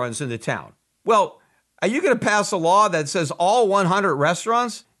 restaurants in the town. Well, are you going to pass a law that says all 100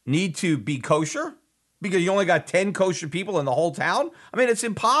 restaurants need to be kosher because you only got 10 kosher people in the whole town? I mean, it's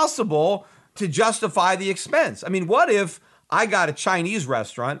impossible to justify the expense. I mean, what if I got a Chinese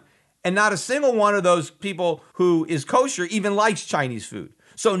restaurant and not a single one of those people who is kosher even likes Chinese food?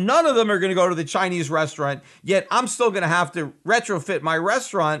 So none of them are going to go to the Chinese restaurant, yet I'm still going to have to retrofit my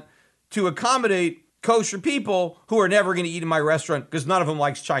restaurant to accommodate kosher people who are never going to eat in my restaurant because none of them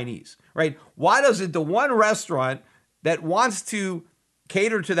likes Chinese, right? Why doesn't the one restaurant that wants to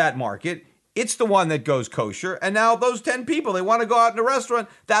cater to that market, it's the one that goes kosher, and now those 10 people, they want to go out in a restaurant,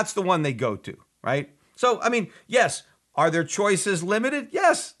 that's the one they go to, right? So, I mean, yes, are their choices limited?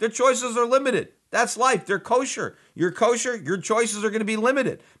 Yes, their choices are limited. That's life. They're kosher. You're kosher. Your choices are going to be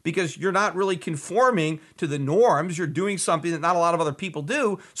limited because you're not really conforming to the norms. You're doing something that not a lot of other people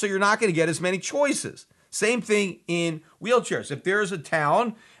do, so you're not going to get as many choices. Same thing in wheelchairs. If there's a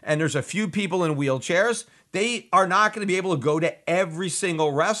town and there's a few people in wheelchairs, they are not going to be able to go to every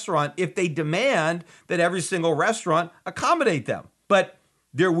single restaurant if they demand that every single restaurant accommodate them. But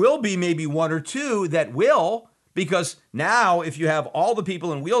there will be maybe one or two that will, because now if you have all the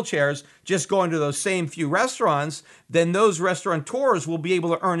people in wheelchairs just going to those same few restaurants, then those restaurateurs will be able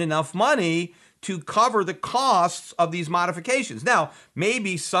to earn enough money to cover the costs of these modifications. Now,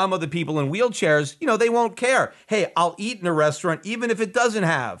 maybe some of the people in wheelchairs, they won't care. Hey, I'll eat in a restaurant even if it doesn't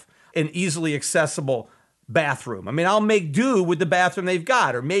have an easily accessible bathroom. I mean, I'll make do with the bathroom they've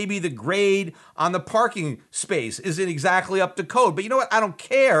got, or maybe the grade on the parking space isn't exactly up to code. But you know what? I don't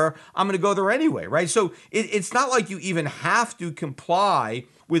care. I'm going to go there anyway, right? So it's not like you even have to comply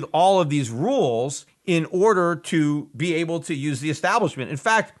with all of these rules in order to be able to use the establishment. In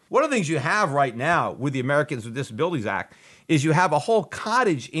fact, one of the things you have right now with the Americans with Disabilities Act is you have a whole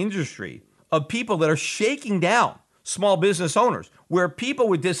cottage industry of people that are shaking down small business owners, where people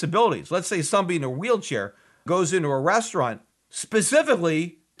with disabilities, let's say somebody in a wheelchair, goes into a restaurant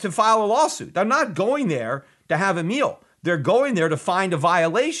specifically to file a lawsuit. They're not going there to have a meal. They're going there to find a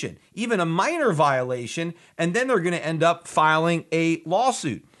violation, even a minor violation, and then they're going to end up filing a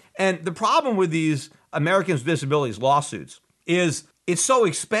lawsuit. And the problem with these Americans with Disabilities lawsuits is it's so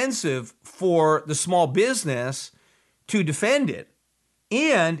expensive for the small business to defend it.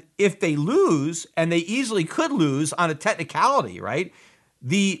 And if they lose, and they easily could lose on a technicality, right,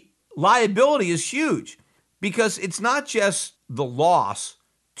 the liability is huge because it's not just the loss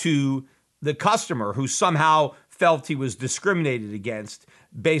to the customer who somehow felt he was discriminated against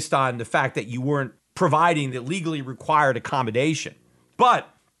based on the fact that you weren't providing the legally required accommodation, but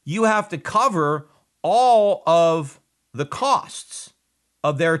you have to cover all of the costs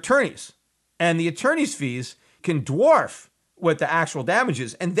of their attorneys. And the attorney's fees can dwarf what the actual damage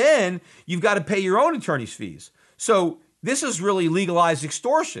is. And then you've got to pay your own attorney's fees. So this is really legalized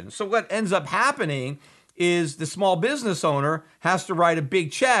extortion. So what ends up happening is the small business owner has to write a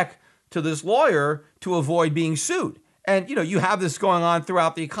big check to this lawyer to avoid being sued. And, you have this going on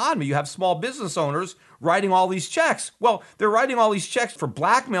throughout the economy. You have small business owners writing all these checks. Well, they're writing all these checks for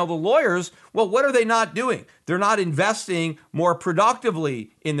blackmail to lawyers. Well, what are they not doing? They're not investing more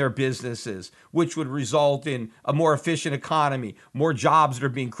productively in their businesses, which would result in a more efficient economy, more jobs that are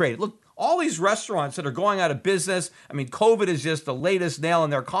being created. Look, all these restaurants that are going out of business, I mean, COVID is just the latest nail in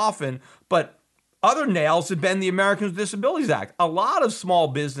their coffin, but other nails have been the Americans with Disabilities Act. A lot of small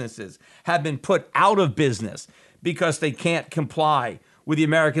businesses have been put out of business because they can't comply with the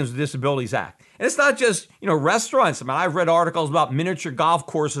Americans with Disabilities Act. And it's not just, restaurants. I mean, I've read articles about miniature golf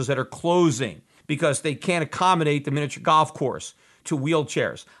courses that are closing because they can't accommodate the miniature golf course to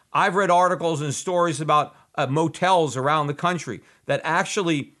wheelchairs. I've read articles and stories about motels around the country that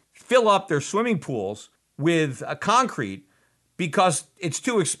actually fill up their swimming pools with concrete because it's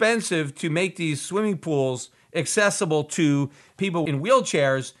too expensive to make these swimming pools accessible to people in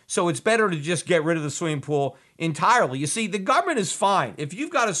wheelchairs. So it's better to just get rid of the swimming pool entirely. You see, the government is fine. If you've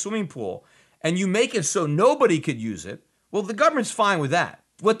got a swimming pool and you make it so nobody could use it, well, the government's fine with that.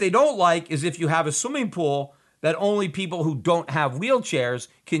 What they don't like is if you have a swimming pool that only people who don't have wheelchairs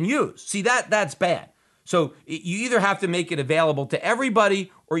can use. See, that's bad. So you either have to make it available to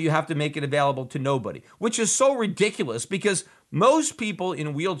everybody or you have to make it available to nobody, which is so ridiculous because most people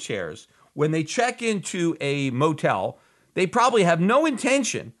in wheelchairs, when they check into a motel, they probably have no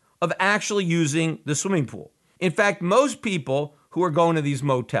intention of actually using the swimming pool. In fact, most people who are going to these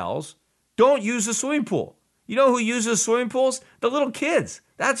motels don't use the swimming pool. You know who uses swimming pools? The little kids.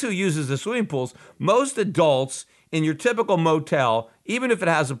 That's who uses the swimming pools. Most adults in your typical motel, even if it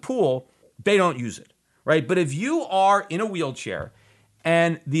has a pool, they don't use it, right? But if you are in a wheelchair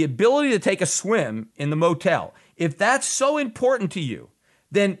and the ability to take a swim in the motel, if that's so important to you,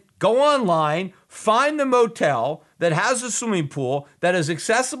 then go online, find the motel that has a swimming pool that is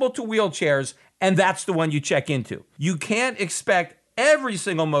accessible to wheelchairs, and that's the one you check into. You can't expect every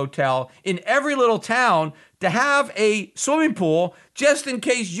single motel in every little town to have a swimming pool just in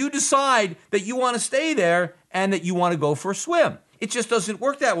case you decide that you want to stay there and that you want to go for a swim. It just doesn't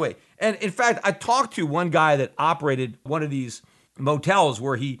work that way. And in fact, I talked to one guy that operated one of these motels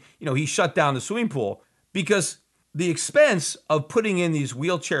where he shut down the swimming pool because the expense of putting in these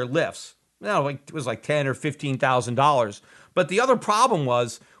wheelchair lifts, it was like $10,000 or $15,000. But the other problem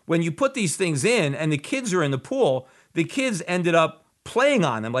was when you put these things in and the kids are in the pool, the kids ended up playing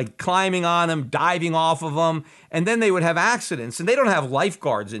on them, like climbing on them, diving off of them, and then they would have accidents. And they don't have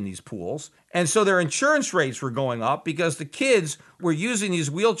lifeguards in these pools. And so their insurance rates were going up because the kids were using these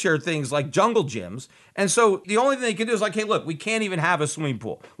wheelchair things like jungle gyms. And so the only thing they could do is like, hey, look, we can't even have a swimming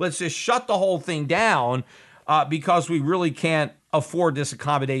pool. Let's just shut the whole thing down because we really can't afford this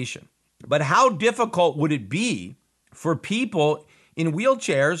accommodation. But how difficult would it be for people in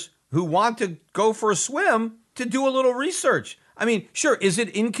wheelchairs who want to go for a swim to do a little research? I mean, sure, is it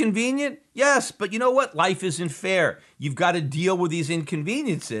inconvenient? Yes, but you know what? Life isn't fair. You've got to deal with these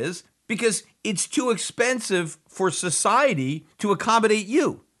inconveniences because it's too expensive for society to accommodate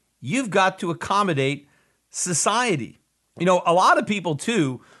you. You've got to accommodate society. A lot of people,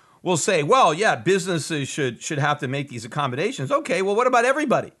 too, will say, well, yeah, businesses should have to make these accommodations. Okay, well, what about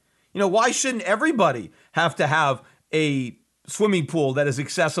everybody? Why shouldn't everybody have to have a swimming pool that is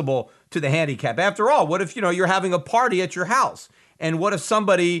accessible to the handicap? After all, what if, you're having a party at your house? And what if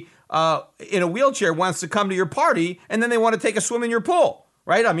somebody in a wheelchair wants to come to your party and then they want to take a swim in your pool,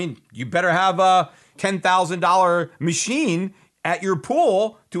 right? I mean, you better have a $10,000 machine at your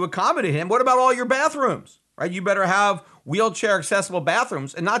pool to accommodate him. What about all your bathrooms, right? You better have wheelchair accessible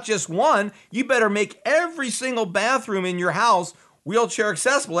bathrooms, and not just one. You better make every single bathroom in your house wheelchair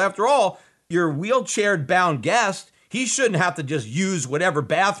accessible. After all, your wheelchair bound guest, he shouldn't have to just use whatever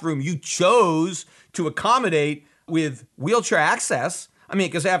bathroom you chose to accommodate with wheelchair access. I mean,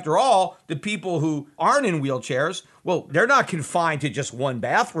 because after all, the people who aren't in wheelchairs, well, they're not confined to just one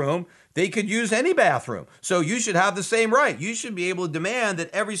bathroom. They could use any bathroom. So you should have the same right. You should be able to demand that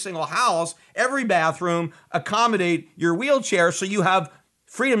every single house, every bathroom accommodate your wheelchair so you have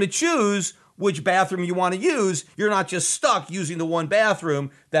freedom to choose which bathroom you want to use. You're not just stuck using the one bathroom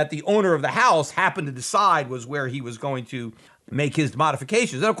that the owner of the house happened to decide was where he was going to make his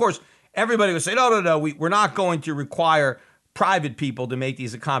modifications. And of course, everybody would say, no, we're not going to require private people to make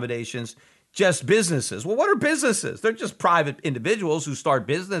these accommodations, just businesses. Well, what are businesses? They're just private individuals who start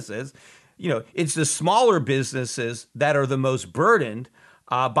businesses. It's the smaller businesses that are the most burdened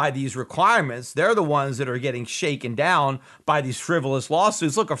by these requirements. They're the ones that are getting shaken down by these frivolous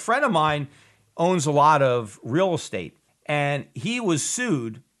lawsuits. Look, a friend of mine owns a lot of real estate, and he was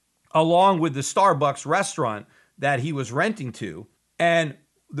sued along with the Starbucks restaurant that he was renting to. And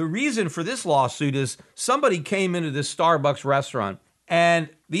the reason for this lawsuit is somebody came into this Starbucks restaurant and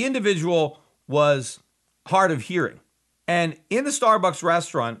the individual was hard of hearing. And in the Starbucks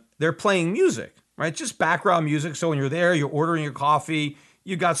restaurant, they're playing music, right? Just background music. So when you're there, you're ordering your coffee,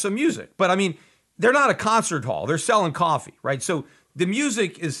 you got some music. But I mean, they're not a concert hall. They're selling coffee, right? So the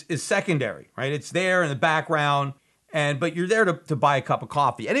music is secondary, right? It's there in the background, but you're there to buy a cup of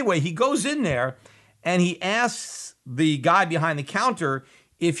coffee. Anyway, he goes in there and he asks the guy behind the counter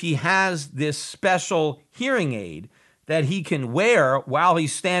if he has this special hearing aid that he can wear while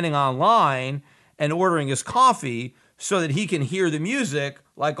he's standing online and ordering his coffee so that he can hear the music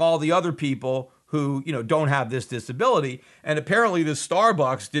like all the other people who, don't have this disability. And apparently the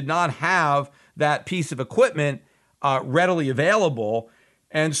Starbucks did not have that piece of equipment readily available.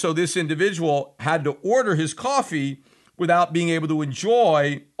 And so this individual had to order his coffee without being able to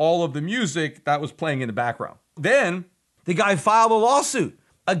enjoy all of the music that was playing in the background. Then the guy filed a lawsuit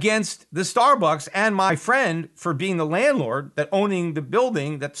against the Starbucks and my friend for being the landlord that owning the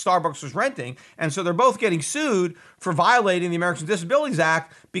building that Starbucks was renting. And so they're both getting sued for violating the Americans with Disabilities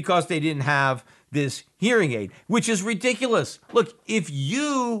Act because they didn't have this hearing aid, which is ridiculous. Look, if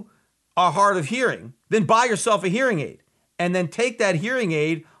you are hard of hearing, then buy yourself a hearing aid and then take that hearing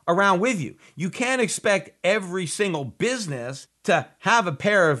aid around with you. You can't expect every single business to have a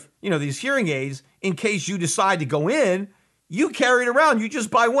pair of, these hearing aids in case you decide to go in. You carry it around. You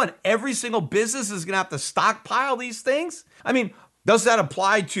just buy one. Every single business is going to have to stockpile these things. I mean, does that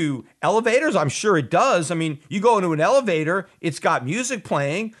apply to elevators? I'm sure it does. I mean, you go into an elevator, it's got music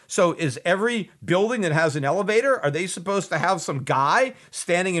playing. So is every building that has an elevator, are they supposed to have some guy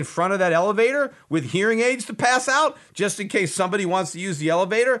standing in front of that elevator with hearing aids to pass out just in case somebody wants to use the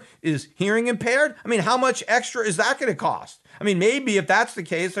elevator is hearing impaired? I mean, how much extra is that going to cost? I mean, maybe if that's the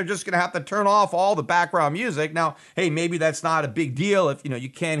case, they're just going to have to turn off all the background music. Now, hey, maybe that's not a big deal if, you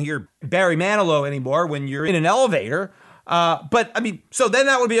can't hear Barry Manilow anymore when you're in an elevator. But I mean, so then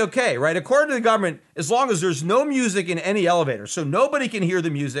that would be okay, right? According to the government, as long as there's no music in any elevator, so nobody can hear the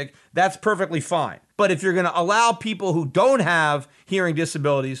music, that's perfectly fine. But if you're going to allow people who don't have hearing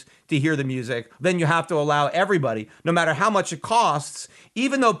disabilities to hear the music, then you have to allow everybody, no matter how much it costs,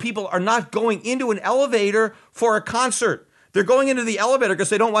 even though people are not going into an elevator for a concert. They're going into the elevator because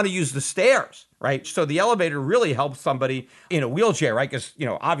they don't want to use the stairs, right? So the elevator really helps somebody in a wheelchair, right? Because,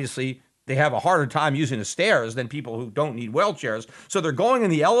 obviously they have a harder time using the stairs than people who don't need wheelchairs. So they're going in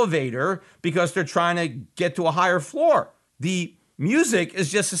the elevator because they're trying to get to a higher floor. The music is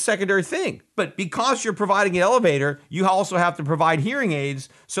just a secondary thing. But because you're providing an elevator, you also have to provide hearing aids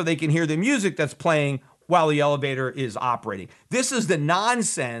so they can hear the music that's playing while the elevator is operating. This is the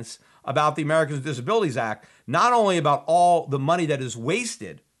nonsense about the Americans with Disabilities Act, not only about all the money that is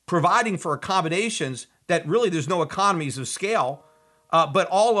wasted providing for accommodations that really there's no economies of scale, but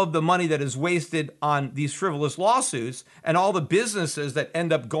all of the money that is wasted on these frivolous lawsuits and all the businesses that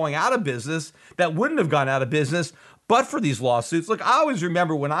end up going out of business that wouldn't have gone out of business but for these lawsuits. Look, I always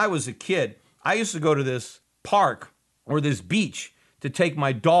remember when I was a kid, I used to go to this park or this beach to take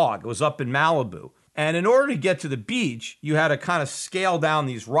my dog. It was up in Malibu. And in order to get to the beach, you had to kind of scale down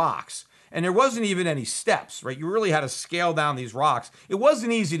these rocks. And there wasn't even any steps, right? You really had to scale down these rocks. It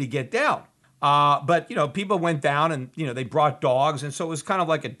wasn't easy to get down. But people went down and, they brought dogs. And so it was kind of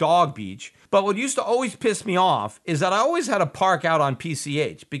like a dog beach. But what used to always piss me off is that I always had to park out on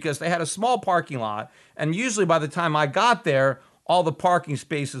PCH because they had a small parking lot. And usually by the time I got there, all the parking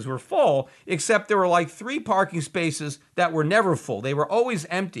spaces were full, except there were like 3 parking spaces that were never full. They were always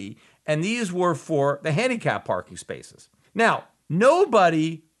empty. And these were for the handicap parking spaces. Now,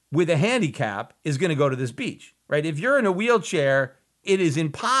 nobody with a handicap is going to go to this beach, right? If you're in a wheelchair, it is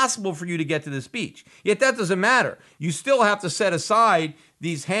impossible for you to get to this beach. Yet that doesn't matter. You still have to set aside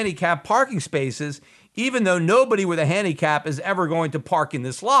these handicap parking spaces, even though nobody with a handicap is ever going to park in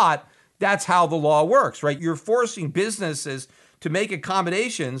this lot. That's how the law works, right? You're forcing businesses to make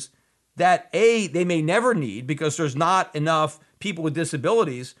accommodations that A, they may never need because there's not enough people with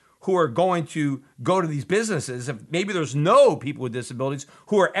disabilities who are going to go to these businesses. If maybe there's no people with disabilities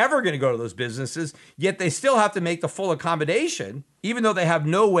who are ever going to go to those businesses, yet they still have to make the full accommodation, even though they have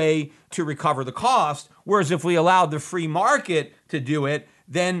no way to recover the cost. Whereas if we allowed the free market to do it,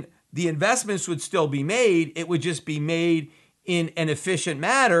 then the investments would still be made. It would just be made in an efficient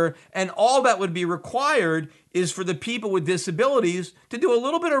manner. And all that would be required is for the people with disabilities to do a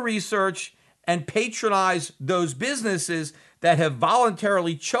little bit of research and patronize those businesses that have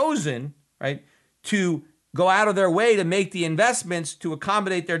voluntarily chosen, right, to go out of their way to make the investments to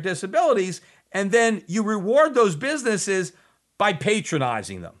accommodate their disabilities. And then you reward those businesses by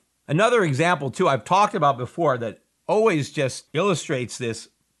patronizing them. Another example, too, I've talked about before that always just illustrates this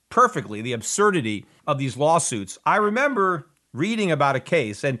perfectly the absurdity of these lawsuits. I remember reading about a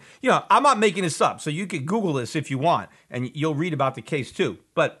case, and I'm not making this up, so you can Google this if you want, and you'll read about the case too.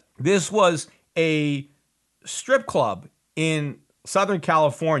 But this was a strip club in Southern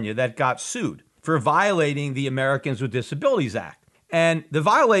California that got sued for violating the Americans with Disabilities Act. And the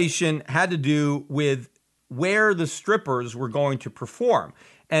violation had to do with where the strippers were going to perform.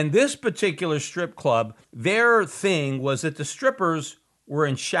 And this particular strip club, their thing was that the strippers were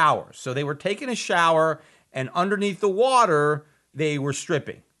in showers. So they were taking a shower, and underneath the water, they were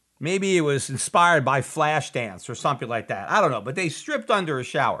stripping. Maybe it was inspired by Flashdance or something like that. I don't know, but they stripped under a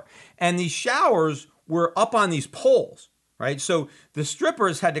shower. And these showers were up on these poles, right? So the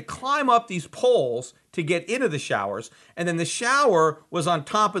strippers had to climb up these poles to get into the showers, and then the shower was on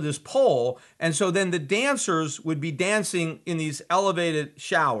top of this pole, and so then the dancers would be dancing in these elevated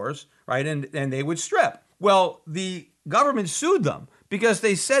showers, right? And they would strip. Well, the government sued them because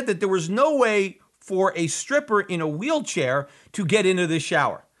they said that there was no way for a stripper in a wheelchair to get into the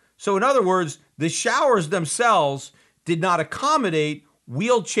shower. So in other words, the showers themselves did not accommodate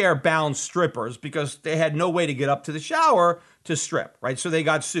wheelchair-bound strippers because they had no way to get up to the shower to strip, right? So they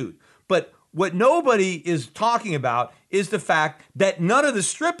got sued. But what nobody is talking about is the fact that none of the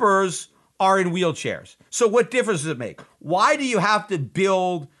strippers are in wheelchairs. So what difference does it make? Why do you have to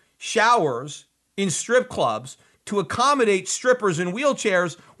build showers in strip clubs to accommodate strippers in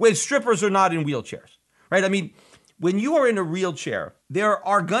wheelchairs when strippers are not in wheelchairs, right? I mean, when you are in a wheelchair, there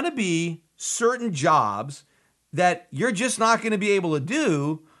are going to be certain jobs that you're just not going to be able to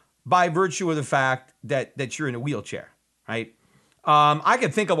do by virtue of the fact that you're in a wheelchair, right? I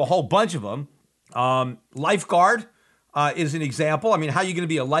can think of a whole bunch of them. Lifeguard is an example. I mean, how are you going to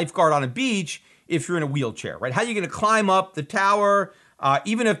be a lifeguard on a beach if you're in a wheelchair, right? How are you going to climb up the tower?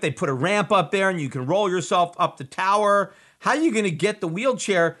 Even if they put a ramp up there and you can roll yourself up the tower, how are you going to get the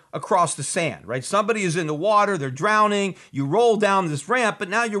wheelchair across the sand, right? Somebody is in the water, they're drowning, you roll down this ramp, but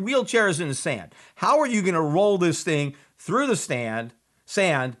now your wheelchair is in the sand. How are you going to roll this thing through the sand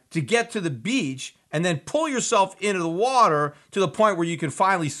to get to the beach and then pull yourself into the water to the point where you can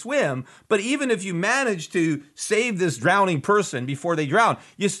finally swim? But even if you manage to save this drowning person before they drown,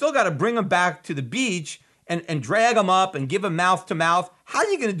 you still got to bring them back to the beach and drag them up and give them mouth to mouth. How are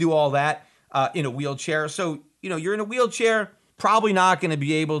you going to do all that in a wheelchair? So, you're in a wheelchair, probably not going to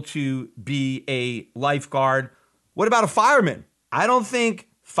be able to be a lifeguard. What about a fireman? I don't think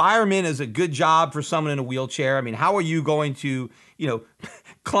fireman is a good job for someone in a wheelchair. I mean, how are you going to,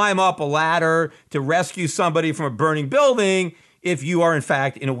 climb up a ladder to rescue somebody from a burning building if you are in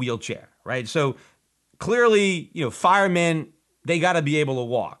fact in a wheelchair, right? So clearly, firemen, they got to be able to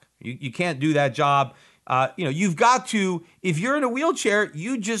walk. You can't do that job. You've got to, if you're in a wheelchair,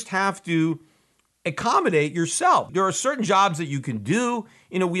 you just have to accommodate yourself. There are certain jobs that you can do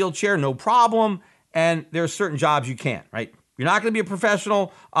in a wheelchair, no problem. And there are certain jobs you can't, right? You're not going to be a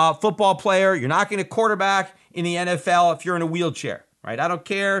professional football player. You're not going to quarterback in the NFL if you're in a wheelchair, right? I don't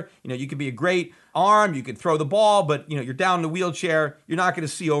care. You could be a great arm. You could throw the ball, but, you're down in the wheelchair. You're not going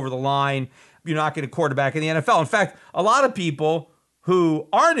to see over the line. You're not going to quarterback in the NFL. In fact, a lot of people who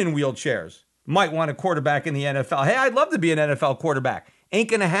aren't in wheelchairs might want to quarterback in the NFL. Hey, I'd love to be an NFL quarterback.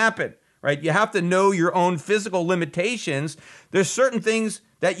 Ain't going to happen, right? You have to know your own physical limitations. There's certain things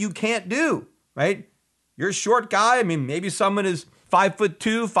that you can't do, right? You're a short guy. I mean, maybe someone is 5'2",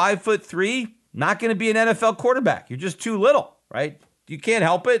 5'3", not going to be an NFL quarterback. You're just too little, right? You can't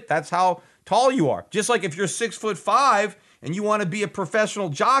help it. That's how tall you are. Just like if you're 6'5" and you want to be a professional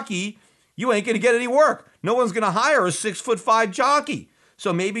jockey, you ain't going to get any work. No one's going to hire a 6'5" jockey.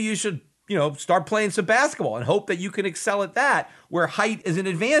 So maybe you should, start playing some basketball and hope that you can excel at that where height is an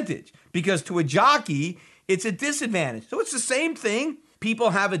advantage, because to a jockey, it's a disadvantage. So it's the same thing.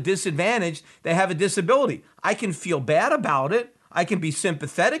 People have a disadvantage. They have a disability. I can feel bad about it. I can be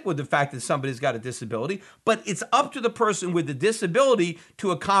sympathetic with the fact that somebody's got a disability, but it's up to the person with the disability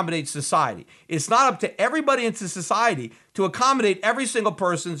to accommodate society. It's not up to everybody in society to accommodate every single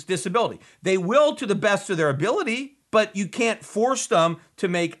person's disability. They will to the best of their ability, but you can't force them to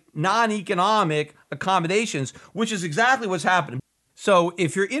make non-economic accommodations, which is exactly what's happening. So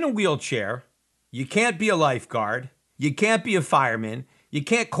if you're in a wheelchair, you can't be a lifeguard, you can't be a fireman, you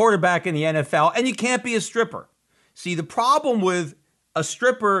can't quarterback in the NFL, and you can't be a stripper. See, the problem with a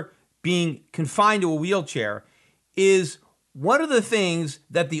stripper being confined to a wheelchair is one of the things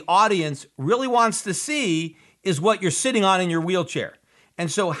that the audience really wants to see is what you're sitting on in your wheelchair.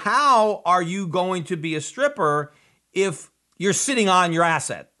 And so how are you going to be a stripper if you're sitting on your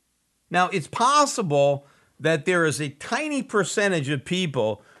asset? Now, it's possible that there is a tiny percentage of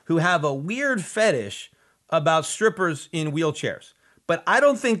people who have a weird fetish about strippers in wheelchairs. But I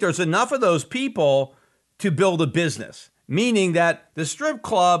don't think there's enough of those people to build a business, meaning that the strip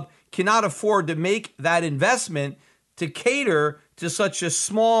club cannot afford to make that investment to cater to such a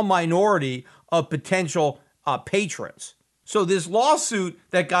small minority of potential patrons. So this lawsuit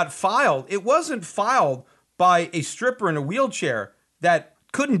that got filed, it wasn't filed by a stripper in a wheelchair that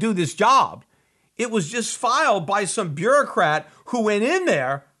couldn't do this job. It was just filed by some bureaucrat who went in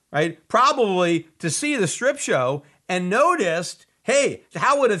there, right, probably to see the strip show and noticed, hey,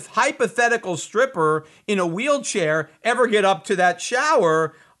 how would a hypothetical stripper in a wheelchair ever get up to that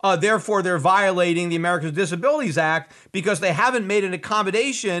shower? Therefore, they're violating the Americans with Disabilities Act because they haven't made an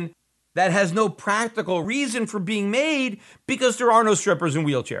accommodation that has no practical reason for being made because there are no strippers in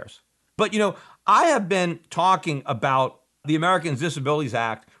wheelchairs. But, I have been talking about the Americans with Disabilities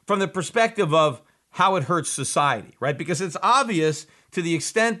Act from the perspective of how it hurts society, right? Because it's obvious to the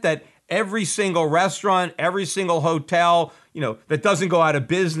extent that every single restaurant, every single hotel, that doesn't go out of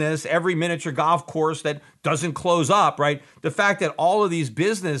business, every miniature golf course that doesn't close up, right? The fact that all of these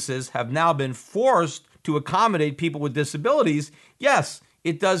businesses have now been forced to accommodate people with disabilities, yes,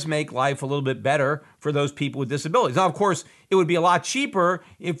 it does make life a little bit better for those people with disabilities. Now, of course, it would be a lot cheaper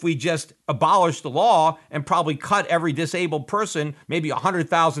if we just abolished the law and probably cut every disabled person maybe a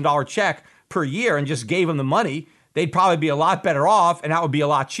 $100,000 check per year and just gave them the money. They'd probably be a lot better off, and that would be a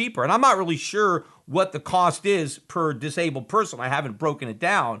lot cheaper. And I'm not really sure what the cost is per disabled person. I haven't broken it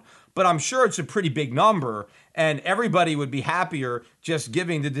down, but I'm sure it's a pretty big number, and everybody would be happier just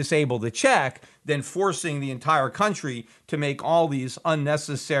giving the disabled a check than forcing the entire country to make all these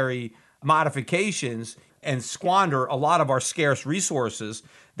unnecessary modifications and squander a lot of our scarce resources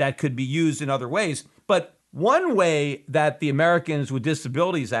that could be used in other ways. But one way that the Americans with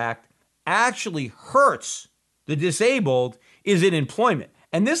Disabilities Act actually hurts the disabled is in employment.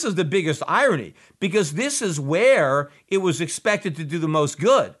 And this is the biggest irony, because this is where it was expected to do the most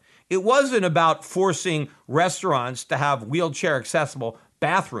good. It wasn't about forcing restaurants to have wheelchair accessible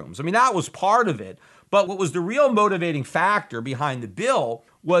bathrooms. I mean, that was part of it. But what was the real motivating factor behind the bill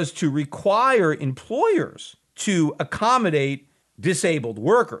was to require employers to accommodate disabled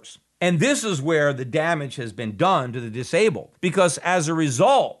workers. And this is where the damage has been done to the disabled, because as a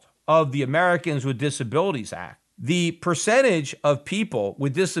result of the Americans with Disabilities Act, the percentage of people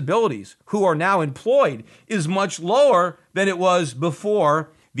with disabilities who are now employed is much lower than it was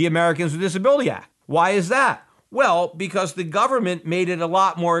before the Americans with Disability Act. Why is that? Well, because the government made it a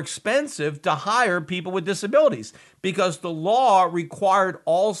lot more expensive to hire people with disabilities, because the law required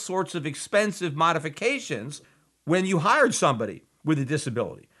all sorts of expensive modifications when you hired somebody with a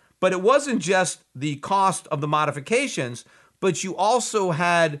disability. But it wasn't just the cost of the modifications, but you also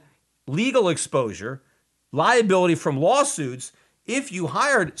had legal exposure, liability from lawsuits if you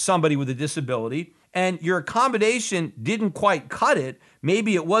hired somebody with a disability and your accommodation didn't quite cut it.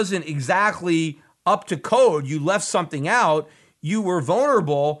 Maybe it wasn't exactly up to code. You left something out. You were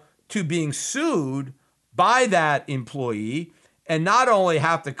vulnerable to being sued by that employee and not only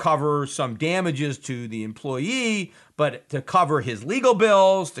have to cover some damages to the employee, but to cover his legal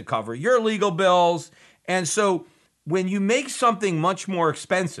bills, to cover your legal bills. And so when you make something much more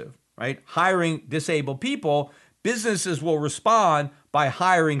expensive, right, hiring disabled people, businesses will respond by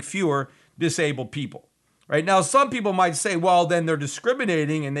hiring fewer disabled people. Right now, some people might say, well, then they're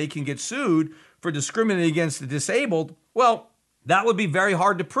discriminating and they can get sued for discriminating against the disabled. Well, that would be very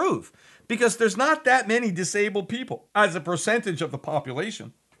hard to prove because there's not that many disabled people as a percentage of the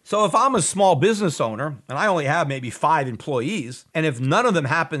population. So if I'm a small business owner and I only have maybe 5 employees, and if none of them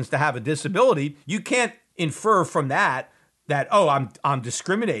happens to have a disability, you can't infer from that, oh, I'm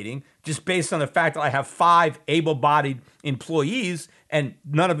discriminating just based on the fact that I have 5 able-bodied employees and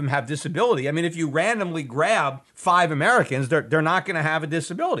none of them have disability. I mean, if you randomly grab 5 Americans, they're not going to have a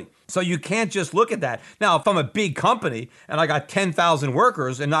disability. So you can't just look at that. Now, if I'm a big company and I got 10,000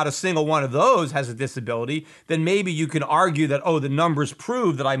 workers and not a single one of those has a disability, then maybe you can argue that, oh, the numbers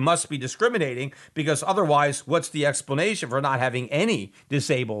prove that I must be discriminating, because otherwise, what's the explanation for not having any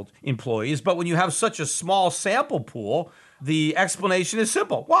disabled employees? But when you have such a small sample pool, the explanation is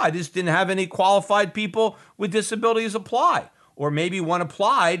simple. Well, I just didn't have any qualified people with disabilities apply. Or maybe one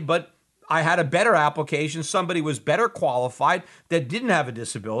applied, but I had a better application. Somebody was better qualified that didn't have a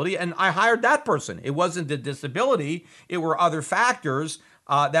disability, and I hired that person. It wasn't the disability. It were other factors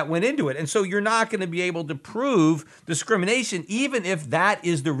that went into it. And so you're not going to be able to prove discrimination, even if that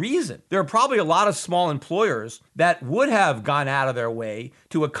is the reason. There are probably a lot of small employers that would have gone out of their way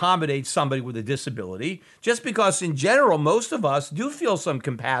to accommodate somebody with a disability, just because in general, most of us do feel some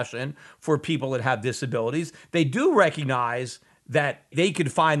compassion for people that have disabilities. They do recognize that they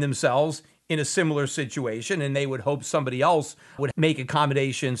could find themselves in a similar situation, and they would hope somebody else would make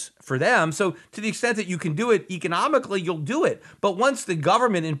accommodations for them. So to the extent that you can do it economically, you'll do it. But once the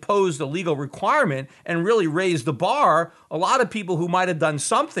government imposed a legal requirement and really raised the bar, a lot of people who might have done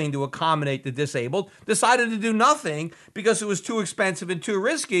something to accommodate the disabled decided to do nothing because it was too expensive and too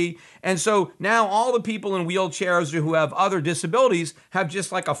risky. And so now all the people in wheelchairs or who have other disabilities have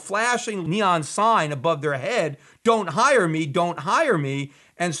just like a flashing neon sign above their head, don't hire me, don't hire me.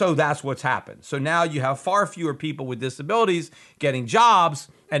 And so that's what's happened. So now you have far fewer people with disabilities getting jobs,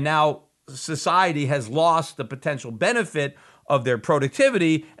 and now society has lost the potential benefit of their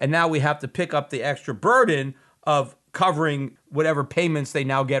productivity, and now we have to pick up the extra burden of covering whatever payments they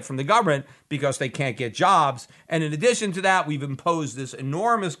now get from the government because they can't get jobs. And in addition to that, we've imposed this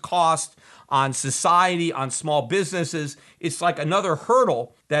enormous cost on society, on small businesses. It's like another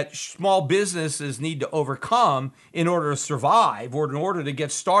hurdle that small businesses need to overcome in order to survive, or in order to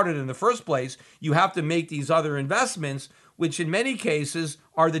get started in the first place. You have to make these other investments, which in many cases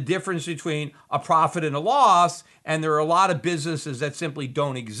are the difference between a profit and a loss. And there are a lot of businesses that simply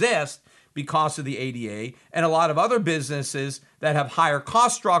don't exist because of the ADA, and a lot of other businesses that have higher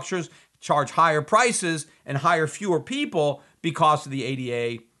cost structures, charge higher prices, and hire fewer people because of the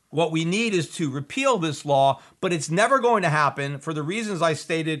ADA. What we need is to repeal this law, but it's never going to happen for the reasons I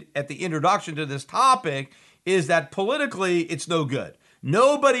stated at the introduction to this topic, is that politically it's no good.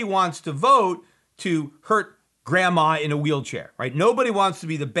 Nobody wants to vote to hurt grandma in a wheelchair, right? Nobody wants to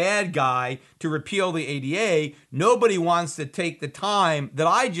be the bad guy to repeal the ADA. Nobody wants to take the time that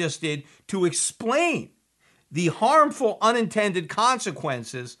I just did to explain the harmful unintended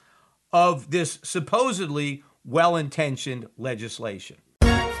consequences of this supposedly well-intentioned legislation.